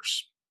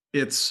matters.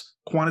 It's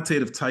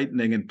quantitative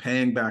tightening and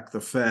paying back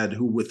the Fed,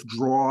 who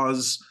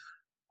withdraws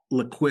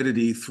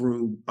liquidity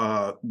through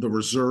the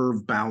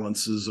reserve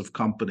balances of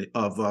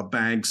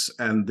banks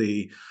and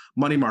the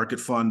money market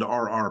fund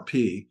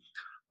RRP.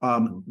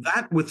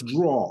 That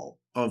withdrawal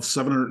of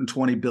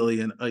 $720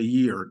 billion a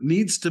year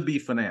needs to be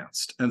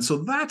financed, and so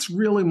that's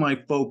really my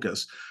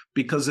focus,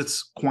 because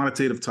it's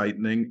quantitative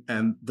tightening,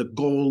 and the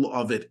goal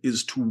of it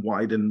is to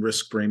widen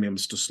risk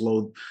premiums to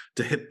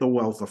hit the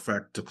wealth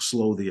effect, to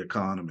slow the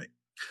economy.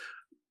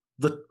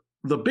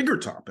 The bigger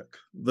topic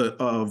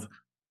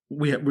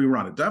we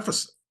run a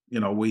deficit.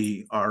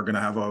 We are going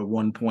to have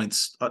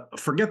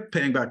forget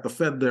paying back the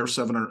Fed their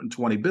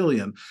 $720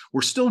 billion.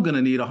 We're still going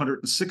to need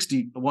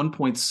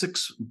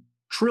 $1.6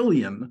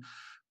 trillion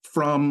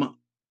from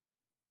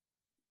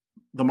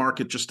the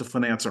market just to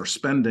finance our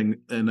spending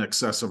in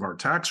excess of our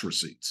tax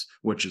receipts,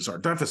 which is our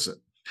deficit.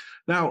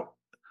 Now,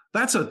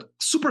 that's a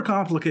super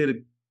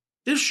complicated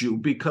issue,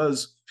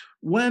 because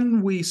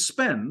when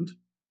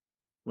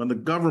the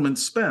government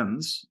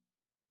spends,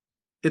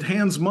 it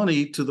hands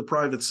money to the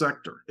private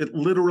sector. It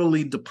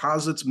literally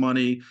deposits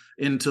money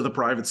into the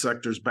private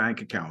sector's bank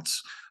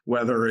accounts,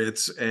 whether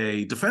it's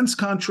a defense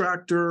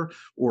contractor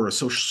or a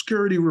Social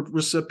Security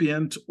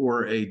recipient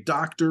or a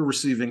doctor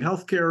receiving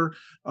healthcare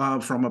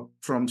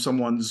from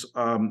someone's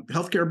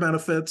healthcare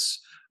benefits,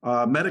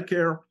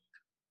 Medicare,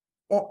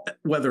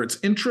 whether it's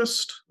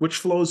interest, which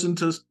flows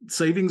into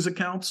savings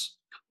accounts.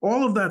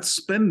 All of that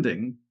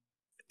spending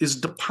is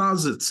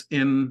deposits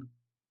in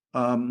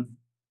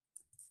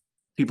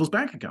people's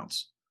bank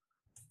accounts.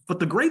 But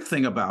the great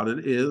thing about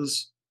it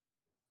is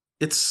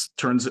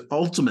turns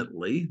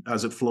ultimately,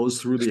 as it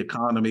flows through the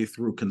economy,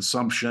 through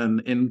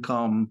consumption,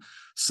 income,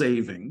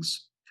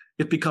 savings,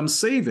 it becomes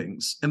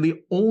savings. And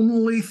the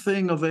only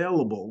thing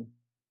available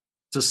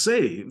to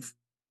save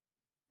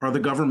are the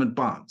government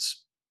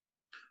bonds.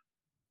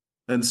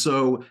 And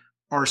so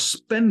our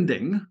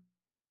spending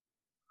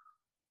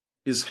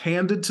is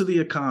handed to the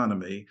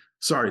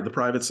the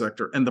private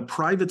sector, and the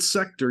private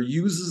sector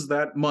uses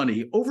that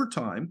money over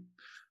time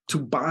to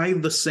buy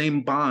the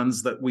same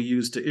bonds that we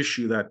use to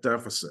issue that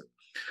deficit.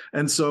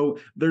 And so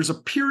there's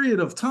a period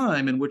of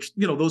time in which,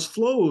 those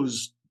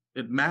flows,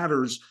 it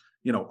matters,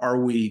 are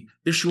we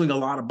issuing a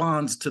lot of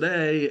bonds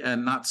today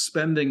and not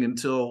spending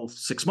until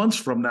 6 months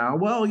from now?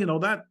 Well,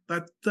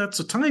 that's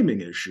a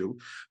timing issue.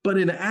 But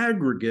in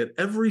aggregate,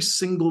 every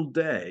single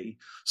day,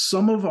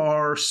 some of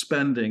our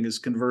spending is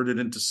converted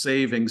into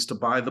savings to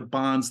buy the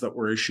bonds that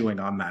we're issuing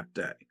on that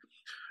day.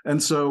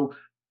 And so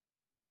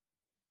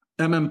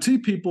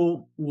MMT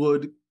people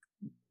would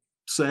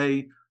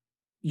say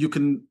you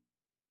can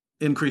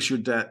increase your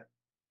debt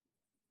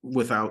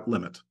without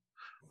limit.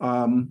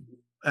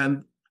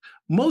 And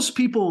most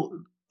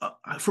people,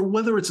 for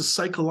whether it's a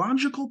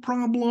psychological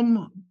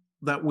problem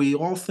that we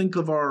all think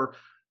of our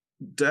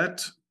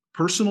debt,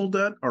 personal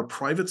debt, our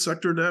private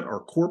sector debt,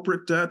 our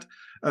corporate debt,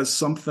 as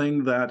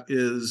something that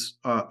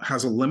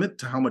has a limit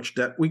to how much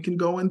debt we can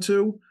go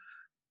into,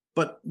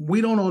 but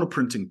we don't own a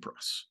printing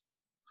press.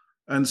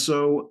 And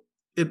so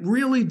it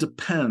really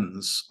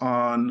depends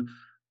on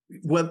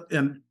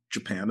and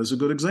Japan is a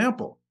good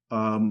example.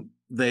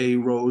 They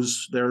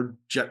rose, their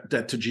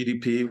debt to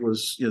GDP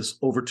is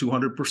over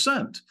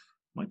 200%,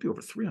 might be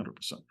over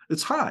 300%.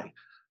 It's high.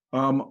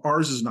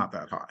 Ours is not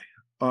that high.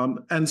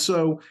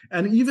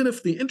 And even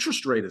if the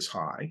interest rate is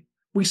high,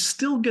 we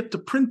still get to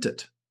print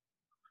it.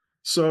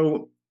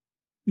 So,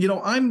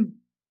 I'm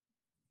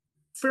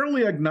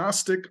fairly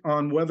agnostic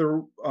on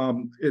whether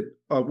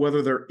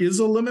there is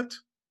a limit,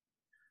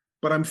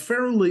 but I'm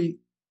fairly,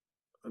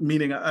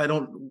 meaning I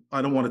don't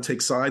want to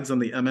take sides on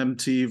the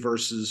MMT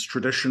versus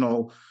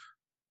traditional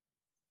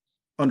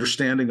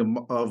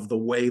understanding of the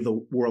way the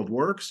world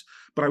works.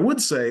 But I would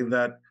say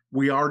that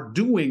we are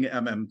doing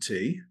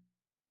MMT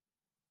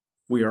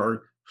We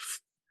are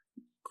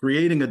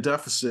creating a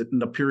deficit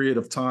in a period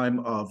of time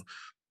of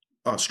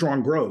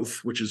strong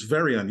growth, which is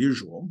very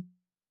unusual.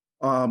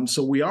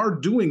 So we are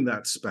doing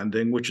that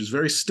spending, which is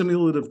very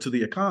stimulative to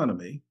the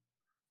economy.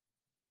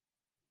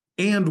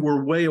 And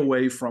we're way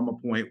away from a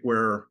point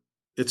where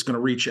it's going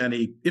to reach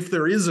any, if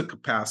there is a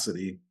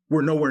capacity,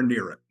 we're nowhere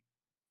near it.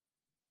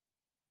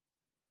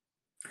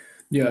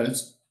 Yeah,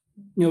 it's,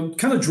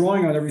 kind of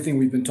drawing on everything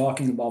we've been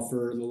talking about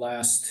for the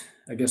last,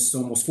 I guess,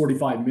 almost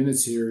 45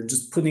 minutes here,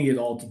 just putting it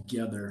all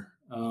together.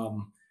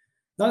 Not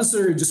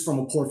necessarily just from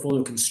a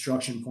portfolio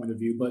construction point of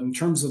view, but in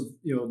terms of,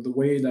 the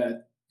way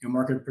that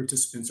market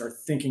participants are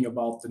thinking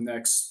about the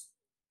next,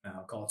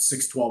 I'll call it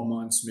 6, 12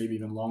 months, maybe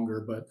even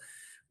longer. But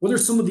what are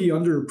some of the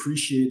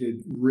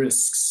underappreciated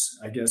risks,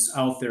 I guess,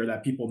 out there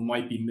that people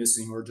might be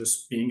missing or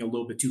just being a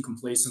little bit too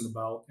complacent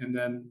about? And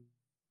then,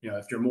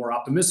 if you're more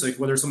optimistic,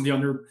 what are some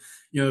of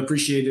the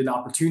appreciated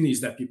opportunities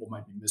that people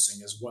might be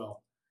missing as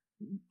well?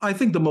 I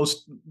think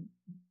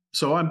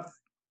so I'm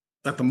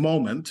at the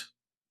moment,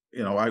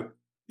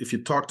 if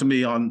you talk to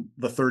me on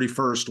the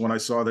 31st, when I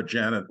saw that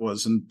Janet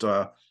wasn't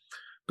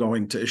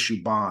going to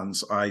issue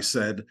bonds, I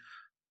said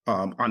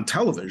on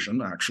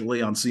television,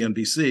 actually on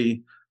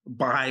CNBC,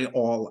 buy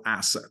all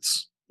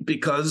assets,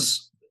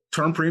 because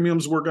term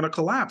premiums were going to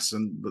collapse.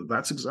 And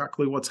that's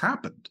exactly what's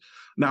happened.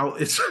 Now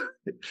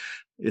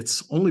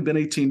it's only been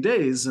 18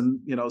 days and,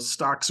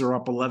 stocks are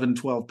up 11,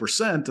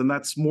 12%. And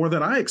that's more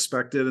than I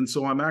expected. And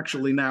so I'm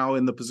actually now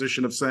in the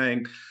position of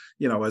saying,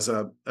 as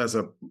a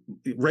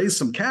raise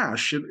some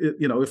cash,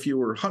 if you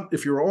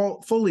were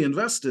all fully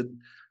invested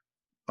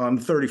on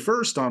the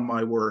 31st, on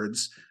my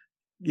words,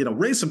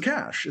 raise some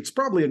cash. It's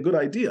probably a good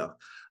idea.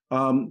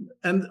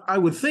 And I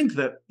would think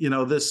that,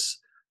 this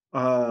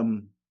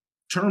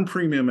term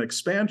premium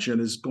expansion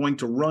is going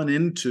to run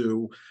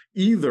into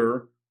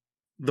either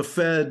the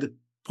Fed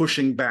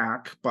pushing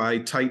back by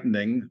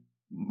tightening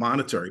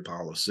monetary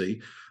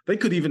policy. They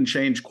could even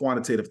change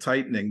quantitative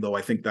tightening, though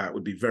I think that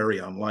would be very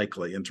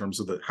unlikely in terms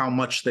of how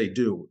much they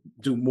do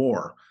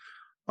more.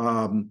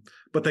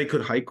 But they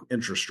could hike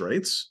interest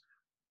rates.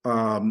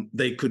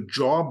 They could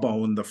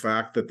jawbone the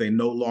fact that they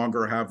no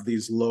longer have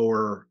these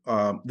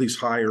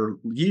higher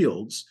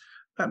yields.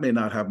 That may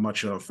not have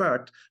much of an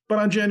effect. But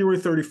on January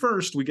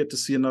 31st, we get to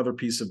see another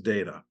piece of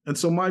data. And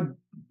so my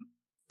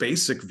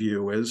basic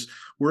view is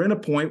we're in a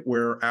point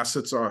where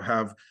assets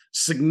have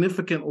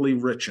significantly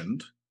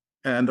richened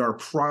and are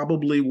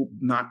probably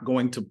not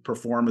going to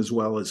perform as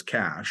well as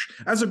cash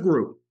as a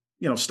group.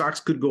 Stocks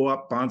could go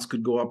up, bonds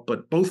could go up,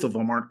 but both of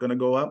them aren't going to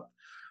go up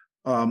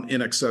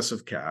in excess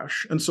of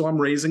cash. And so I'm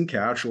raising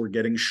cash or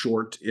getting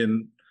short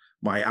in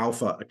my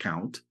alpha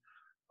account.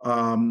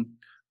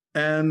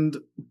 And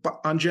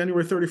on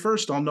January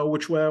 31st, I'll know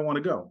which way I want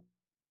to go.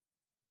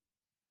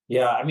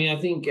 Yeah, I mean, I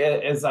think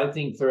as I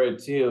think through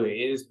it too, it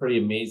is pretty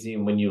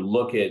amazing when you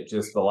look at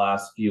just the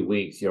last few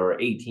weeks, your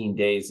 18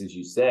 days, as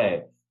you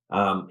say,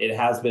 it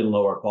has been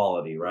lower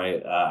quality,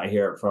 right? I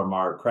hear it from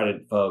our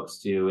credit folks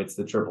too. It's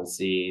the triple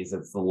C's,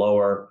 it's the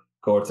lower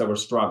cohorts that were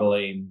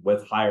struggling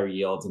with higher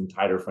yields and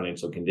tighter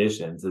financial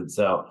conditions. And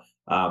so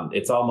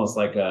it's almost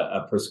like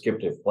a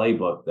prescriptive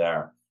playbook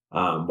there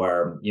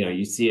where,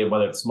 you see it,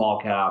 whether it's small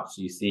caps,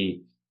 you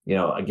see,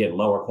 again,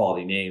 lower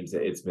quality names,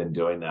 it's been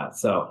doing that.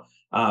 So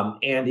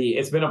Andy,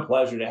 it's been a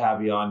pleasure to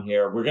have you on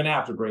here. We're going to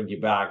have to bring you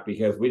back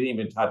because we didn't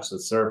even touch the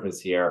surface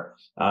here.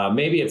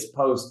 Maybe it's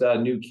post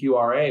new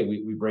QRA.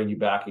 We bring you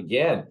back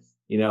again,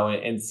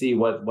 and see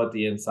what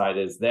the insight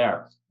is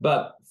there.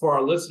 But for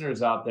our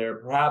listeners out there,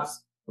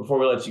 perhaps before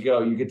we let you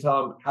go, you could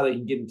tell them how they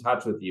can get in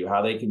touch with you,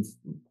 how they can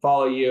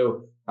follow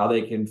you, how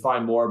they can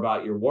find more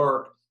about your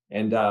work,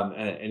 and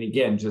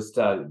again, just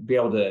be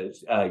able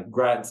to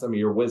grant some of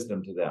your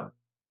wisdom to them.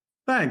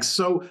 Thanks.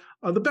 So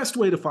the best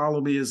way to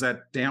follow me is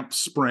at Damp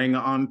Spring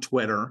on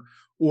Twitter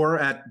or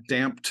at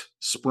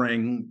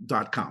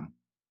dampedspring.com.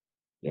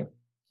 Yeah.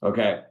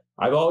 Okay.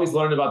 I've always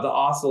learned about the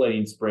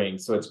oscillating spring,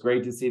 so it's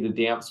great to see the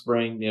damp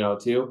spring,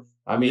 too.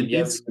 I mean,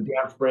 yes, the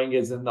damp spring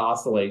is in the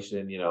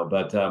oscillation,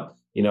 but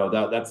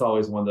that's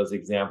always one of those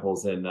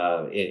examples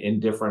in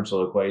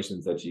differential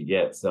equations that you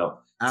get. So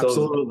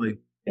absolutely.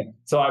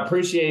 So I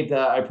appreciate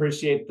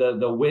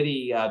the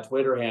witty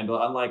Twitter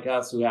handle. Unlike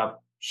us, who have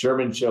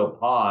Sherman Show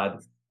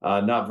Pod,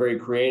 not very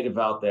creative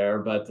out there,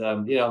 but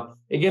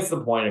it gets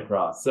the point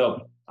across.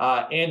 So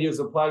Andy, it was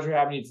a pleasure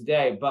having you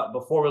today. But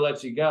before we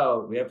let you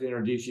go, we have to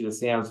introduce you to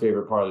Sam's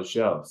favorite part of the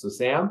show. So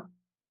Sam?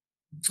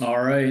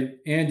 All right,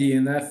 Andy,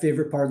 and that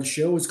favorite part of the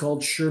show is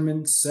called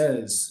Sherman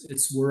Says.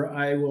 It's where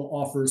I will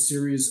offer a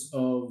series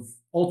of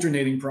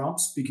alternating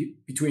prompts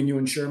between you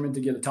and Sherman to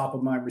get a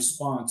top-of-mind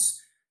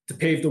response. To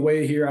pave the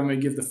way here, I'm going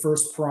to give the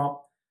first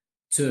prompt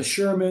to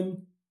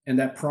Sherman, and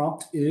that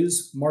prompt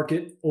is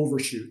market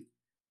overshoot.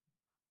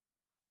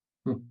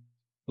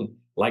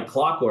 Like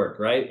clockwork,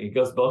 right? It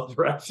goes both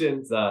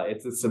directions.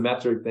 It's a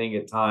symmetric thing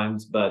at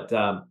times, but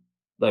I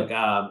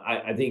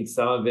think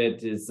some of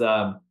it is,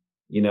 that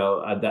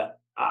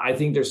I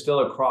think there's still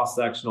a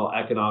cross-sectional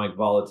economic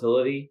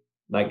volatility,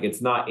 Like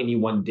it's not any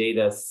one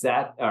data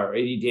set or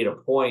any data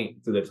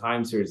point through the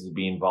time series is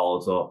being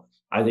volatile.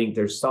 I think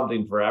there's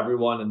something for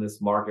everyone in this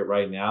market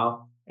right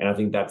now. And I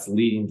think that's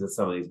leading to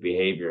some of these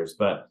behaviors.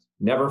 But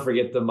never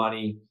forget the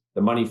money.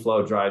 The money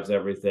flow drives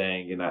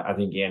everything. And I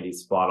think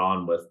Andy's spot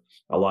on with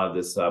a lot of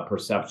this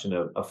perception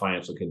of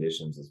financial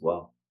conditions as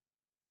well.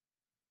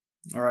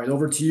 All right,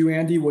 over to you,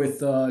 Andy,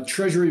 with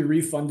Treasury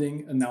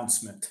refunding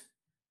announcement.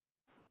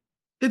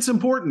 It's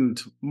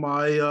important.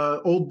 My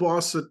old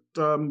boss at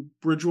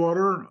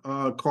Bridgewater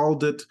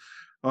called it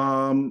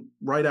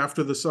right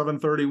after the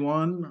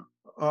 731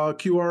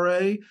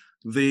 QRA,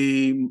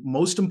 the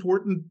most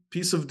important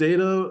piece of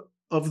data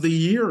of the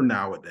year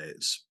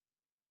nowadays.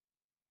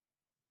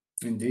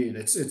 Indeed,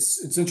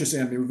 it's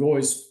interesting. I mean, we've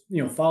always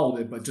followed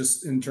it, but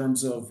just in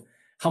terms of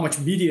how much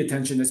media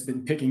attention it's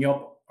been picking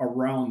up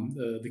around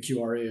the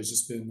QRA has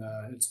just been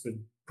it's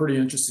been pretty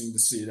interesting to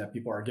see that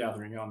people are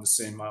gathering on the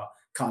same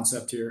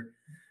concept here.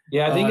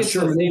 Yeah, I think it's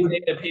the same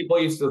thing that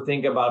people used to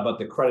think about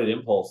the credit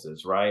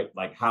impulses, right?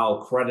 Like how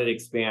credit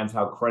expands,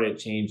 how credit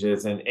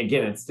changes, and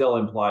again, it's still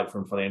implied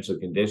from financial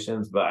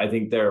conditions, but I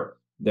think they're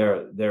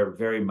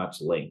very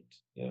much linked.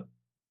 Yeah.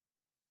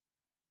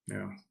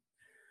 Yeah.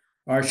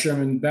 All right,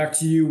 Sherman, back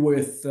to you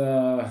with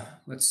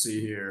let's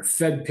see here,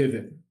 Fed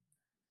pivot.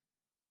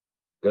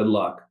 Good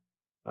luck.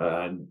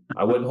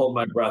 I wouldn't hold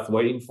my breath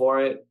waiting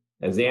for it.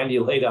 As Andy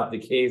laid out the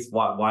case,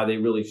 why they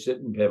really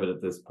shouldn't pivot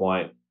at this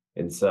point.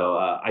 And so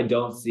I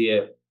don't see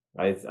it.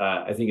 I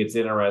think it's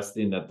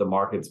interesting that the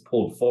market's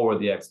pulled forward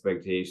the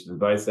expectations.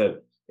 But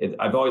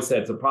I've always said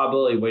it's a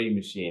probability weighting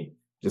machine.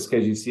 Just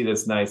because you see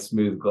this nice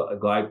smooth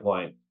glide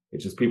point,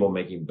 it's just people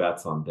making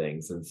bets on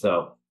things. And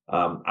so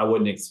I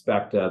wouldn't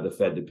expect the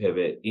Fed to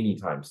pivot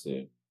anytime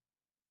soon.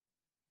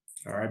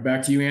 All right,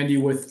 back to you, Andy,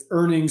 with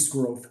earnings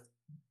growth.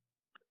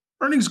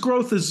 Earnings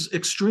growth is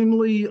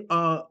extremely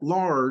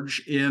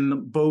large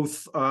in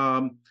both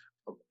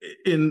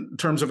in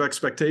terms of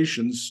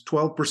expectations,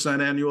 12%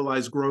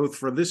 annualized growth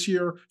for this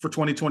year, for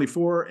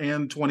 2024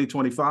 and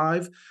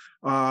 2025.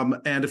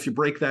 And if you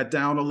break that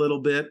down a little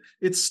bit,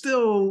 it's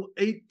still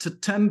 8 to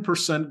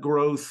 10%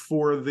 growth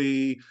for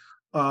the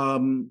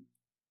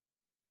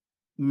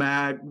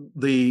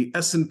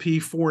S&P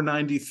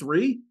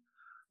 493,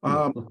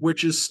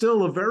 which is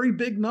still a very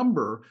big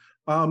number.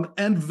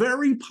 And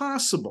very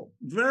possible,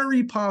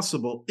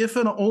 if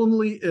and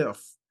only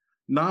if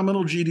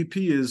nominal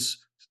GDP is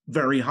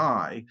very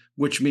high,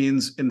 which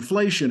means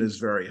inflation is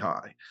very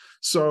high.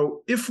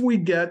 So if we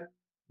get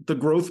the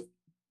growth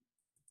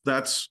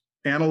that's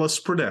analysts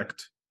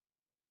predict,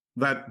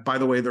 that, by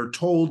the way, they're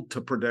told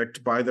to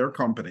predict by their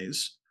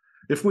companies,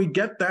 if we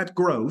get that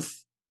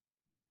growth,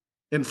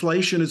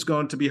 inflation is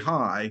going to be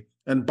high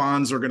and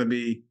bonds are going to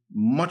be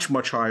much,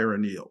 much higher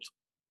in yield.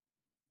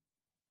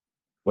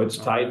 Which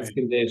tightens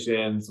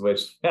conditions,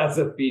 which has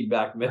a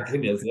feedback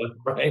mechanism,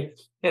 right?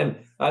 And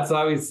that's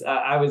always,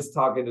 I was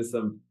talking to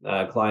some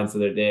clients the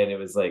other day, and it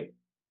was like,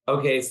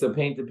 okay, so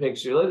paint the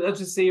picture. Let's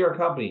just say you're a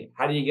company.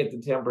 How do you get to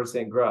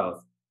 10%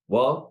 growth?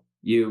 Well,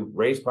 you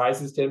raise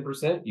prices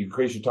 10%, you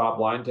increase your top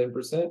line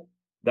 10%.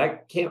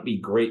 That can't be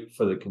great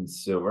for the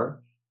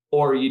consumer.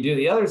 Or you do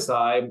the other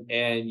side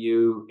and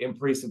you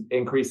increase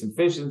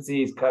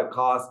efficiencies, cut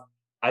costs.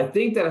 I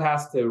think that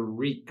has to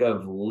reek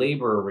of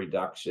labor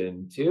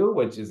reduction too,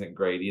 which isn't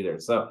great either.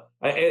 So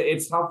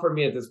it's tough for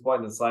me at this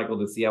point in the cycle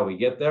to see how we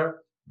get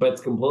there, but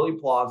it's completely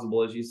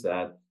plausible, as you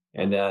said,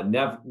 and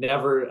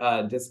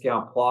never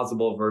discount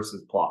plausible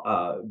versus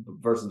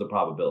the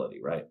probability,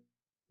 right?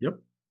 Yep.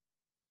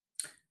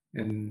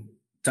 And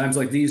times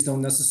like these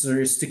don't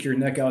necessarily stick your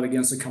neck out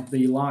against a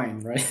company line,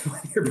 right?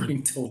 When you're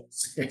being told.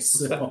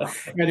 So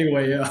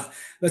anyway,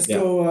 let's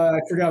go. I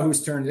forgot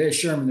whose turn it is.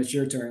 Sherman, it's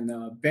your turn.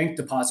 Bank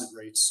deposit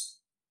rates.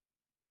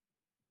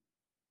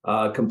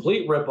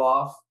 Complete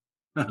ripoff.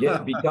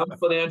 Become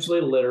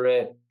financially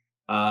literate.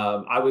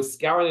 I was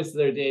scouring this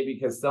the other day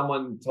because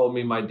someone told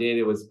me my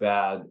data was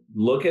bad.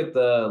 Look at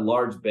the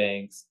large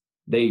banks.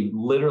 They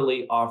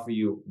literally offer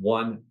you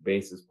 1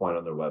 basis point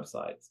on their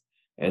websites.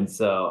 And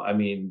so, I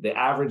mean, the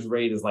average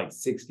rate is like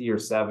 60 or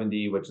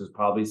 70, which is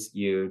probably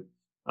skewed.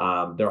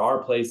 There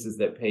are places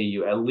that pay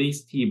you at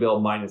least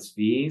T-bill minus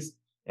fees.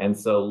 And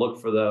so look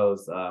for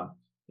those.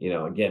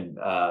 Again,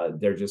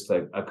 they're just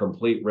a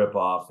complete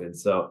ripoff. And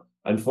so,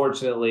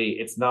 unfortunately,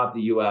 it's not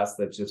the U.S.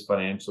 that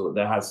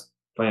has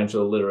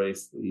financial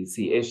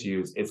literacy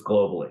issues. It's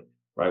globally,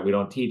 right? We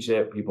don't teach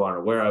it. People aren't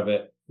aware of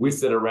it. We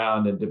sit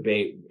around and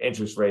debate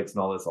interest rates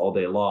and all this all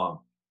day long.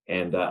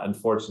 And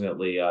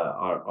unfortunately,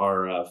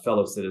 our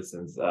fellow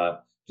citizens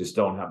just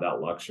don't have that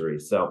luxury.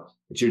 So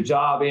it's your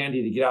job,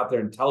 Andy, to get out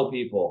there and tell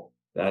people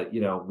that,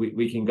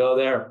 we can go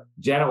there.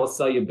 Janet will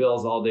sell you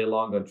bills all day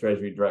long on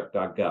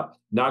treasurydirect.gov.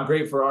 Not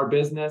great for our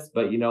business,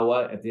 but you know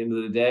what? At the end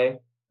of the day,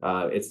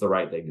 it's the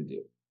right thing to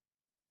do.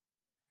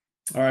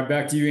 All right,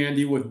 back to you,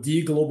 Andy, with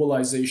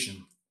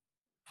de-globalization.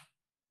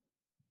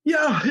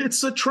 Yeah,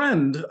 it's a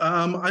trend.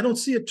 I don't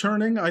see it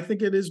turning. I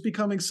think it is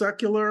becoming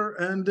secular,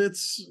 and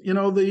it's,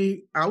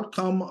 the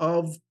outcome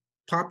of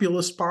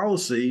populist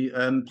policy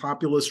and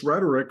populist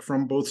rhetoric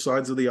from both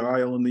sides of the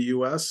aisle in the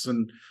U.S.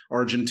 and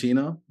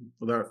Argentina,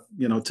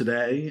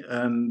 today,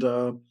 and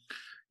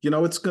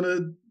it's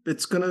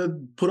gonna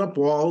put up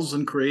walls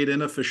and create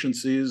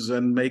inefficiencies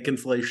and make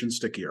inflation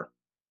stickier.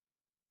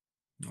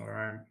 All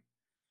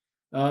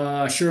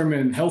right,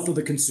 Sherman, health of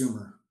the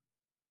consumer.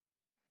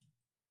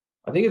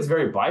 I think it's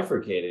very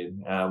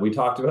bifurcated. We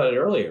talked about it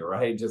earlier,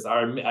 right?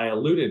 I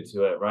alluded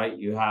to it, right?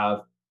 You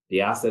have the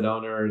asset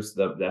owners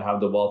that have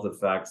the wealth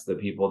effects, the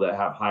people that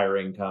have higher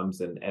incomes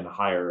and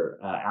higher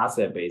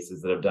asset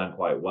bases that have done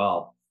quite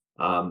well.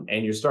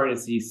 And you're starting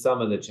to see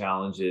some of the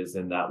challenges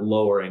in that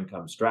lower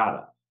income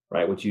strata,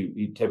 right? Which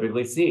you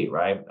typically see,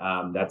 right?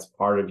 That's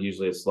part of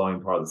usually a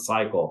slowing part of the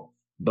cycle.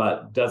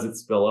 But does it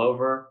spill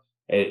over?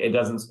 It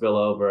doesn't spill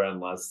over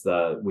unless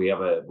we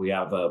have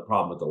a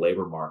problem with the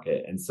labor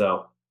market. And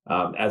so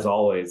as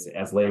always,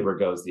 as labor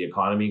goes, the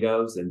economy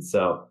goes. And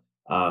so,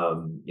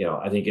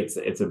 I think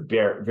it's a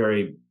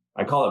very,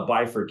 I call it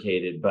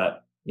bifurcated,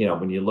 but,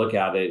 when you look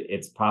at it,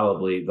 it's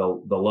probably the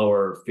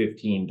lower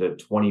 15 to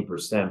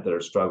 20% that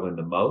are struggling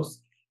the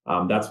most.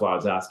 That's why I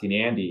was asking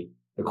Andy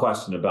the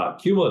question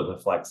about cumulative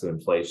effects of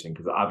inflation,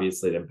 because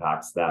obviously it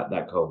impacts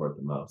that cohort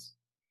the most.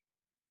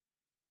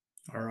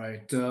 All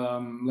right.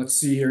 Let's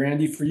see here,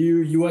 Andy, for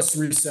you, U.S.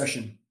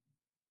 recession.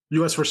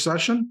 U.S.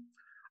 recession?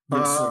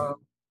 Yes, sir.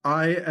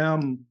 I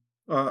am,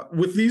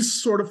 with these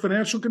sort of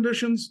financial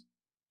conditions,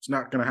 it's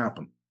not going to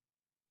happen.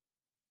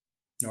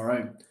 All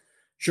right.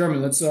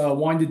 Sherman, let's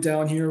wind it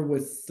down here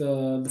with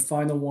the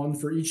final one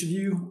for each of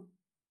you.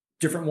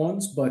 Different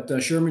ones,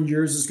 but Sherman,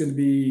 yours is going to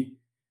be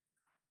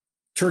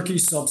turkey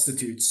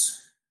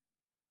substitutes.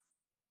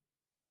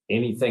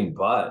 Anything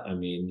but. I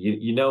mean,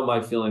 you know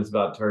my feelings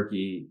about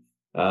turkey,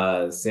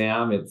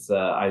 Sam. It's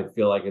I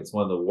feel like it's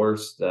one of the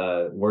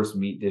worst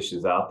meat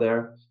dishes out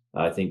there.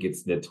 I think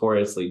it's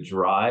notoriously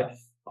dry.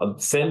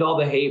 Send all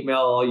the hate mail,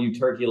 all you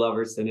turkey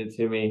lovers, send it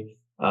to me.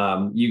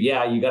 You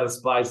got to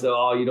spice it.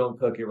 Oh, you don't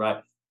cook it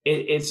right.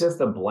 It's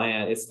just a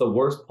bland. It's the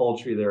worst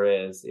poultry there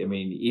is. I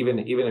mean,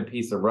 even a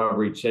piece of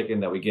rubbery chicken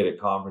that we get at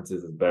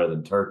conferences is better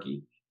than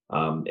turkey.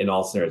 In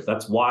all scenarios,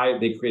 that's why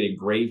they created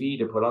gravy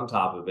to put on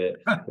top of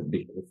it,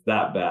 because it's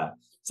that bad.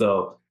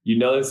 So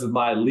this is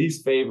my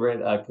least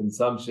favorite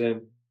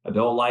consumption. I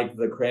don't like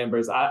the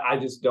cranberries. I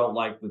just don't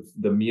like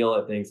the meal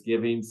at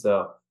Thanksgiving.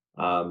 So.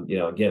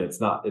 Again, it's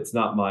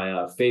not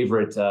my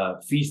favorite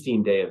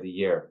feasting day of the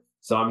year.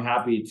 So I'm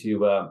happy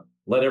to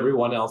let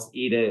everyone else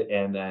eat it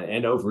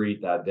and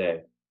overeat that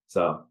day.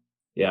 So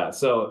yeah.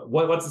 So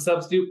what's the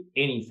substitute?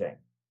 Anything.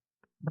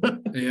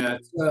 Yeah.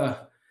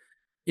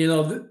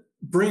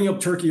 Bringing up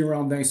turkey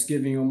around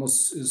Thanksgiving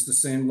almost is the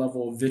same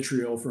level of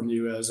vitriol from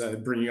you as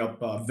bringing up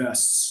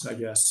vests, I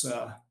guess,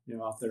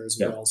 out there as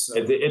well. So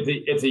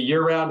it's a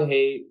year-round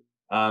hate.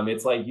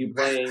 It's like you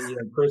playing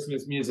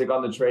Christmas music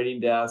on the trading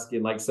desk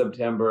in like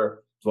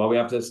September. That's why we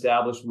have to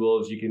establish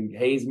rules. You can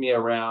haze me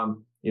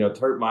around,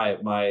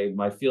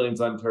 my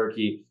feelings on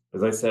turkey.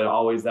 As I said,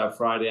 always that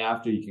Friday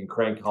after, you can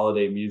crank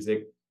holiday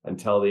music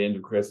until the end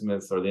of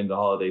Christmas or the end of the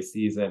holiday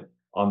season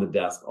on the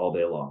desk all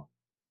day long.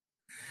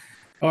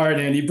 All right,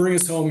 Andy, bring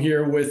us home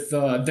here with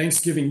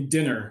Thanksgiving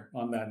dinner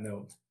on that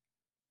note.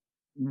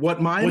 What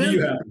do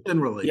you have?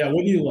 Generally? Yeah,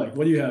 what do you like?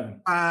 What do you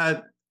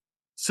have?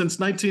 Since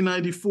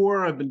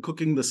 1994, I've been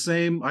cooking the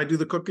same. I do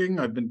the cooking.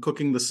 I've been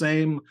cooking the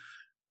same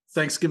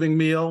Thanksgiving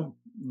meal,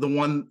 the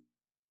one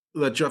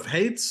that Jeff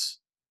hates,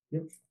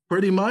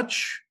 pretty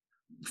much,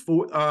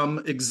 for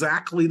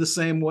exactly the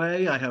same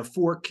way. I have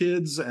 4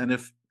 kids, and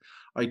if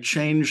I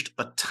changed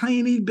a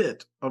tiny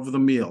bit of the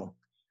meal,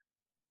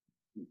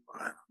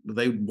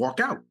 they walk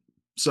out.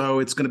 So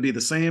it's going to be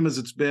the same as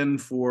it's been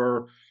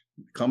for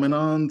coming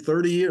on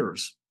 30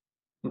 years.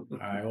 All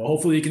right. Well,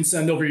 hopefully you can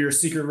send over your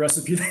secret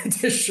recipe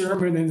to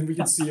Sherman, and we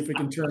can see if we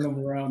can turn them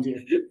around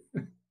here.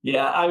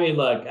 Yeah, I mean,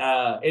 look,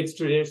 it's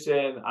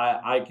tradition.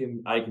 I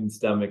can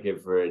stomach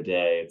it for a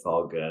day. It's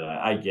all good.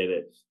 I get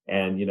it,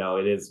 and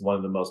it is one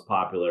of the most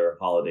popular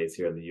holidays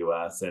here in the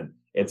U.S. and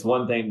it's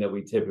one thing that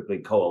we typically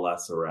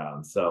coalesce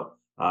around. So,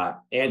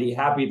 Andy,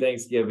 happy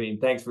Thanksgiving!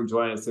 Thanks for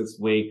joining us this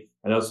week.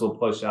 I know this will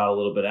push out a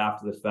little bit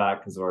after the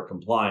fact because of our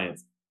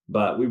compliance,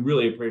 but we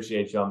really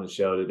appreciate you on the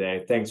show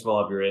today. Thanks for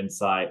all of your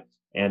insight.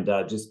 And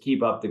just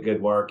keep up the good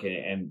work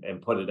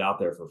and put it out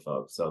there for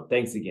folks. So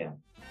thanks again.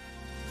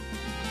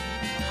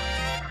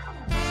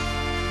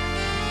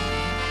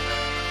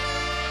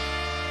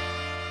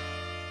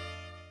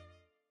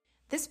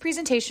 This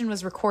presentation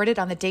was recorded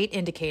on the date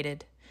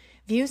indicated.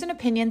 Views and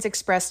opinions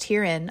expressed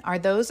herein are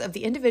those of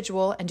the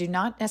individual and do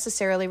not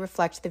necessarily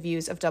reflect the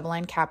views of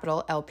DoubleLine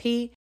Capital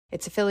LP,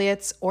 its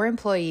affiliates, or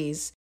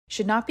employees,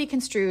 should not be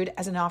construed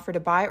as an offer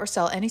to buy or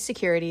sell any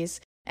securities,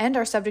 and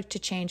are subject to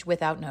change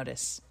without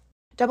notice.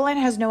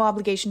 DoubleLine has no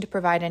obligation to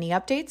provide any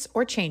updates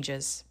or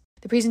changes.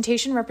 The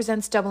presentation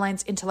represents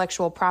DoubleLine's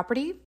intellectual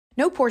property.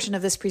 No portion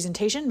of this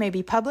presentation may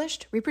be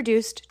published,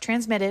 reproduced,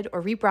 transmitted,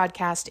 or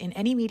rebroadcast in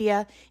any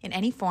media in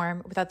any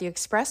form without the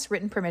express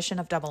written permission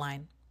of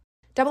DoubleLine.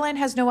 DoubleLine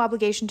has no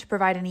obligation to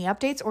provide any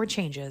updates or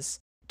changes.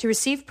 To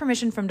receive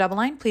permission from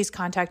DoubleLine, please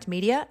contact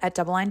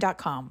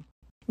media@doubleline.com.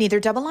 Neither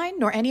DoubleLine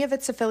nor any of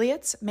its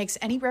affiliates makes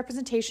any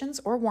representations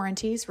or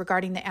warranties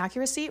regarding the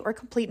accuracy or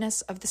completeness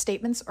of the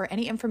statements or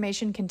any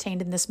information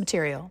contained in this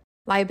material.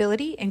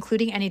 Liability,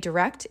 including any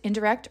direct,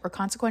 indirect, or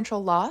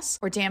consequential loss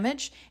or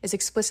damage, is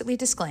explicitly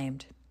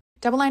disclaimed.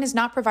 DoubleLine is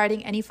not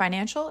providing any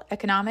financial,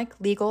 economic,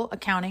 legal,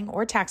 accounting,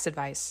 or tax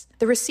advice.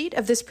 The receipt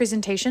of this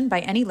presentation by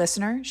any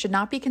listener should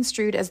not be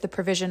construed as the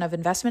provision of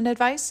investment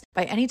advice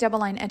by any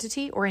DoubleLine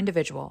entity or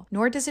individual,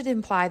 nor does it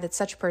imply that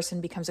such person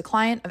becomes a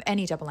client of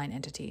any DoubleLine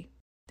entity.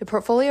 The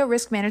portfolio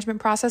risk management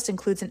process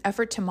includes an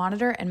effort to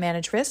monitor and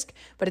manage risk,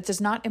 but it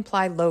does not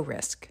imply low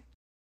risk.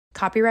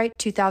 Copyright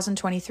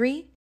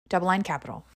 2023, DoubleLine Capital.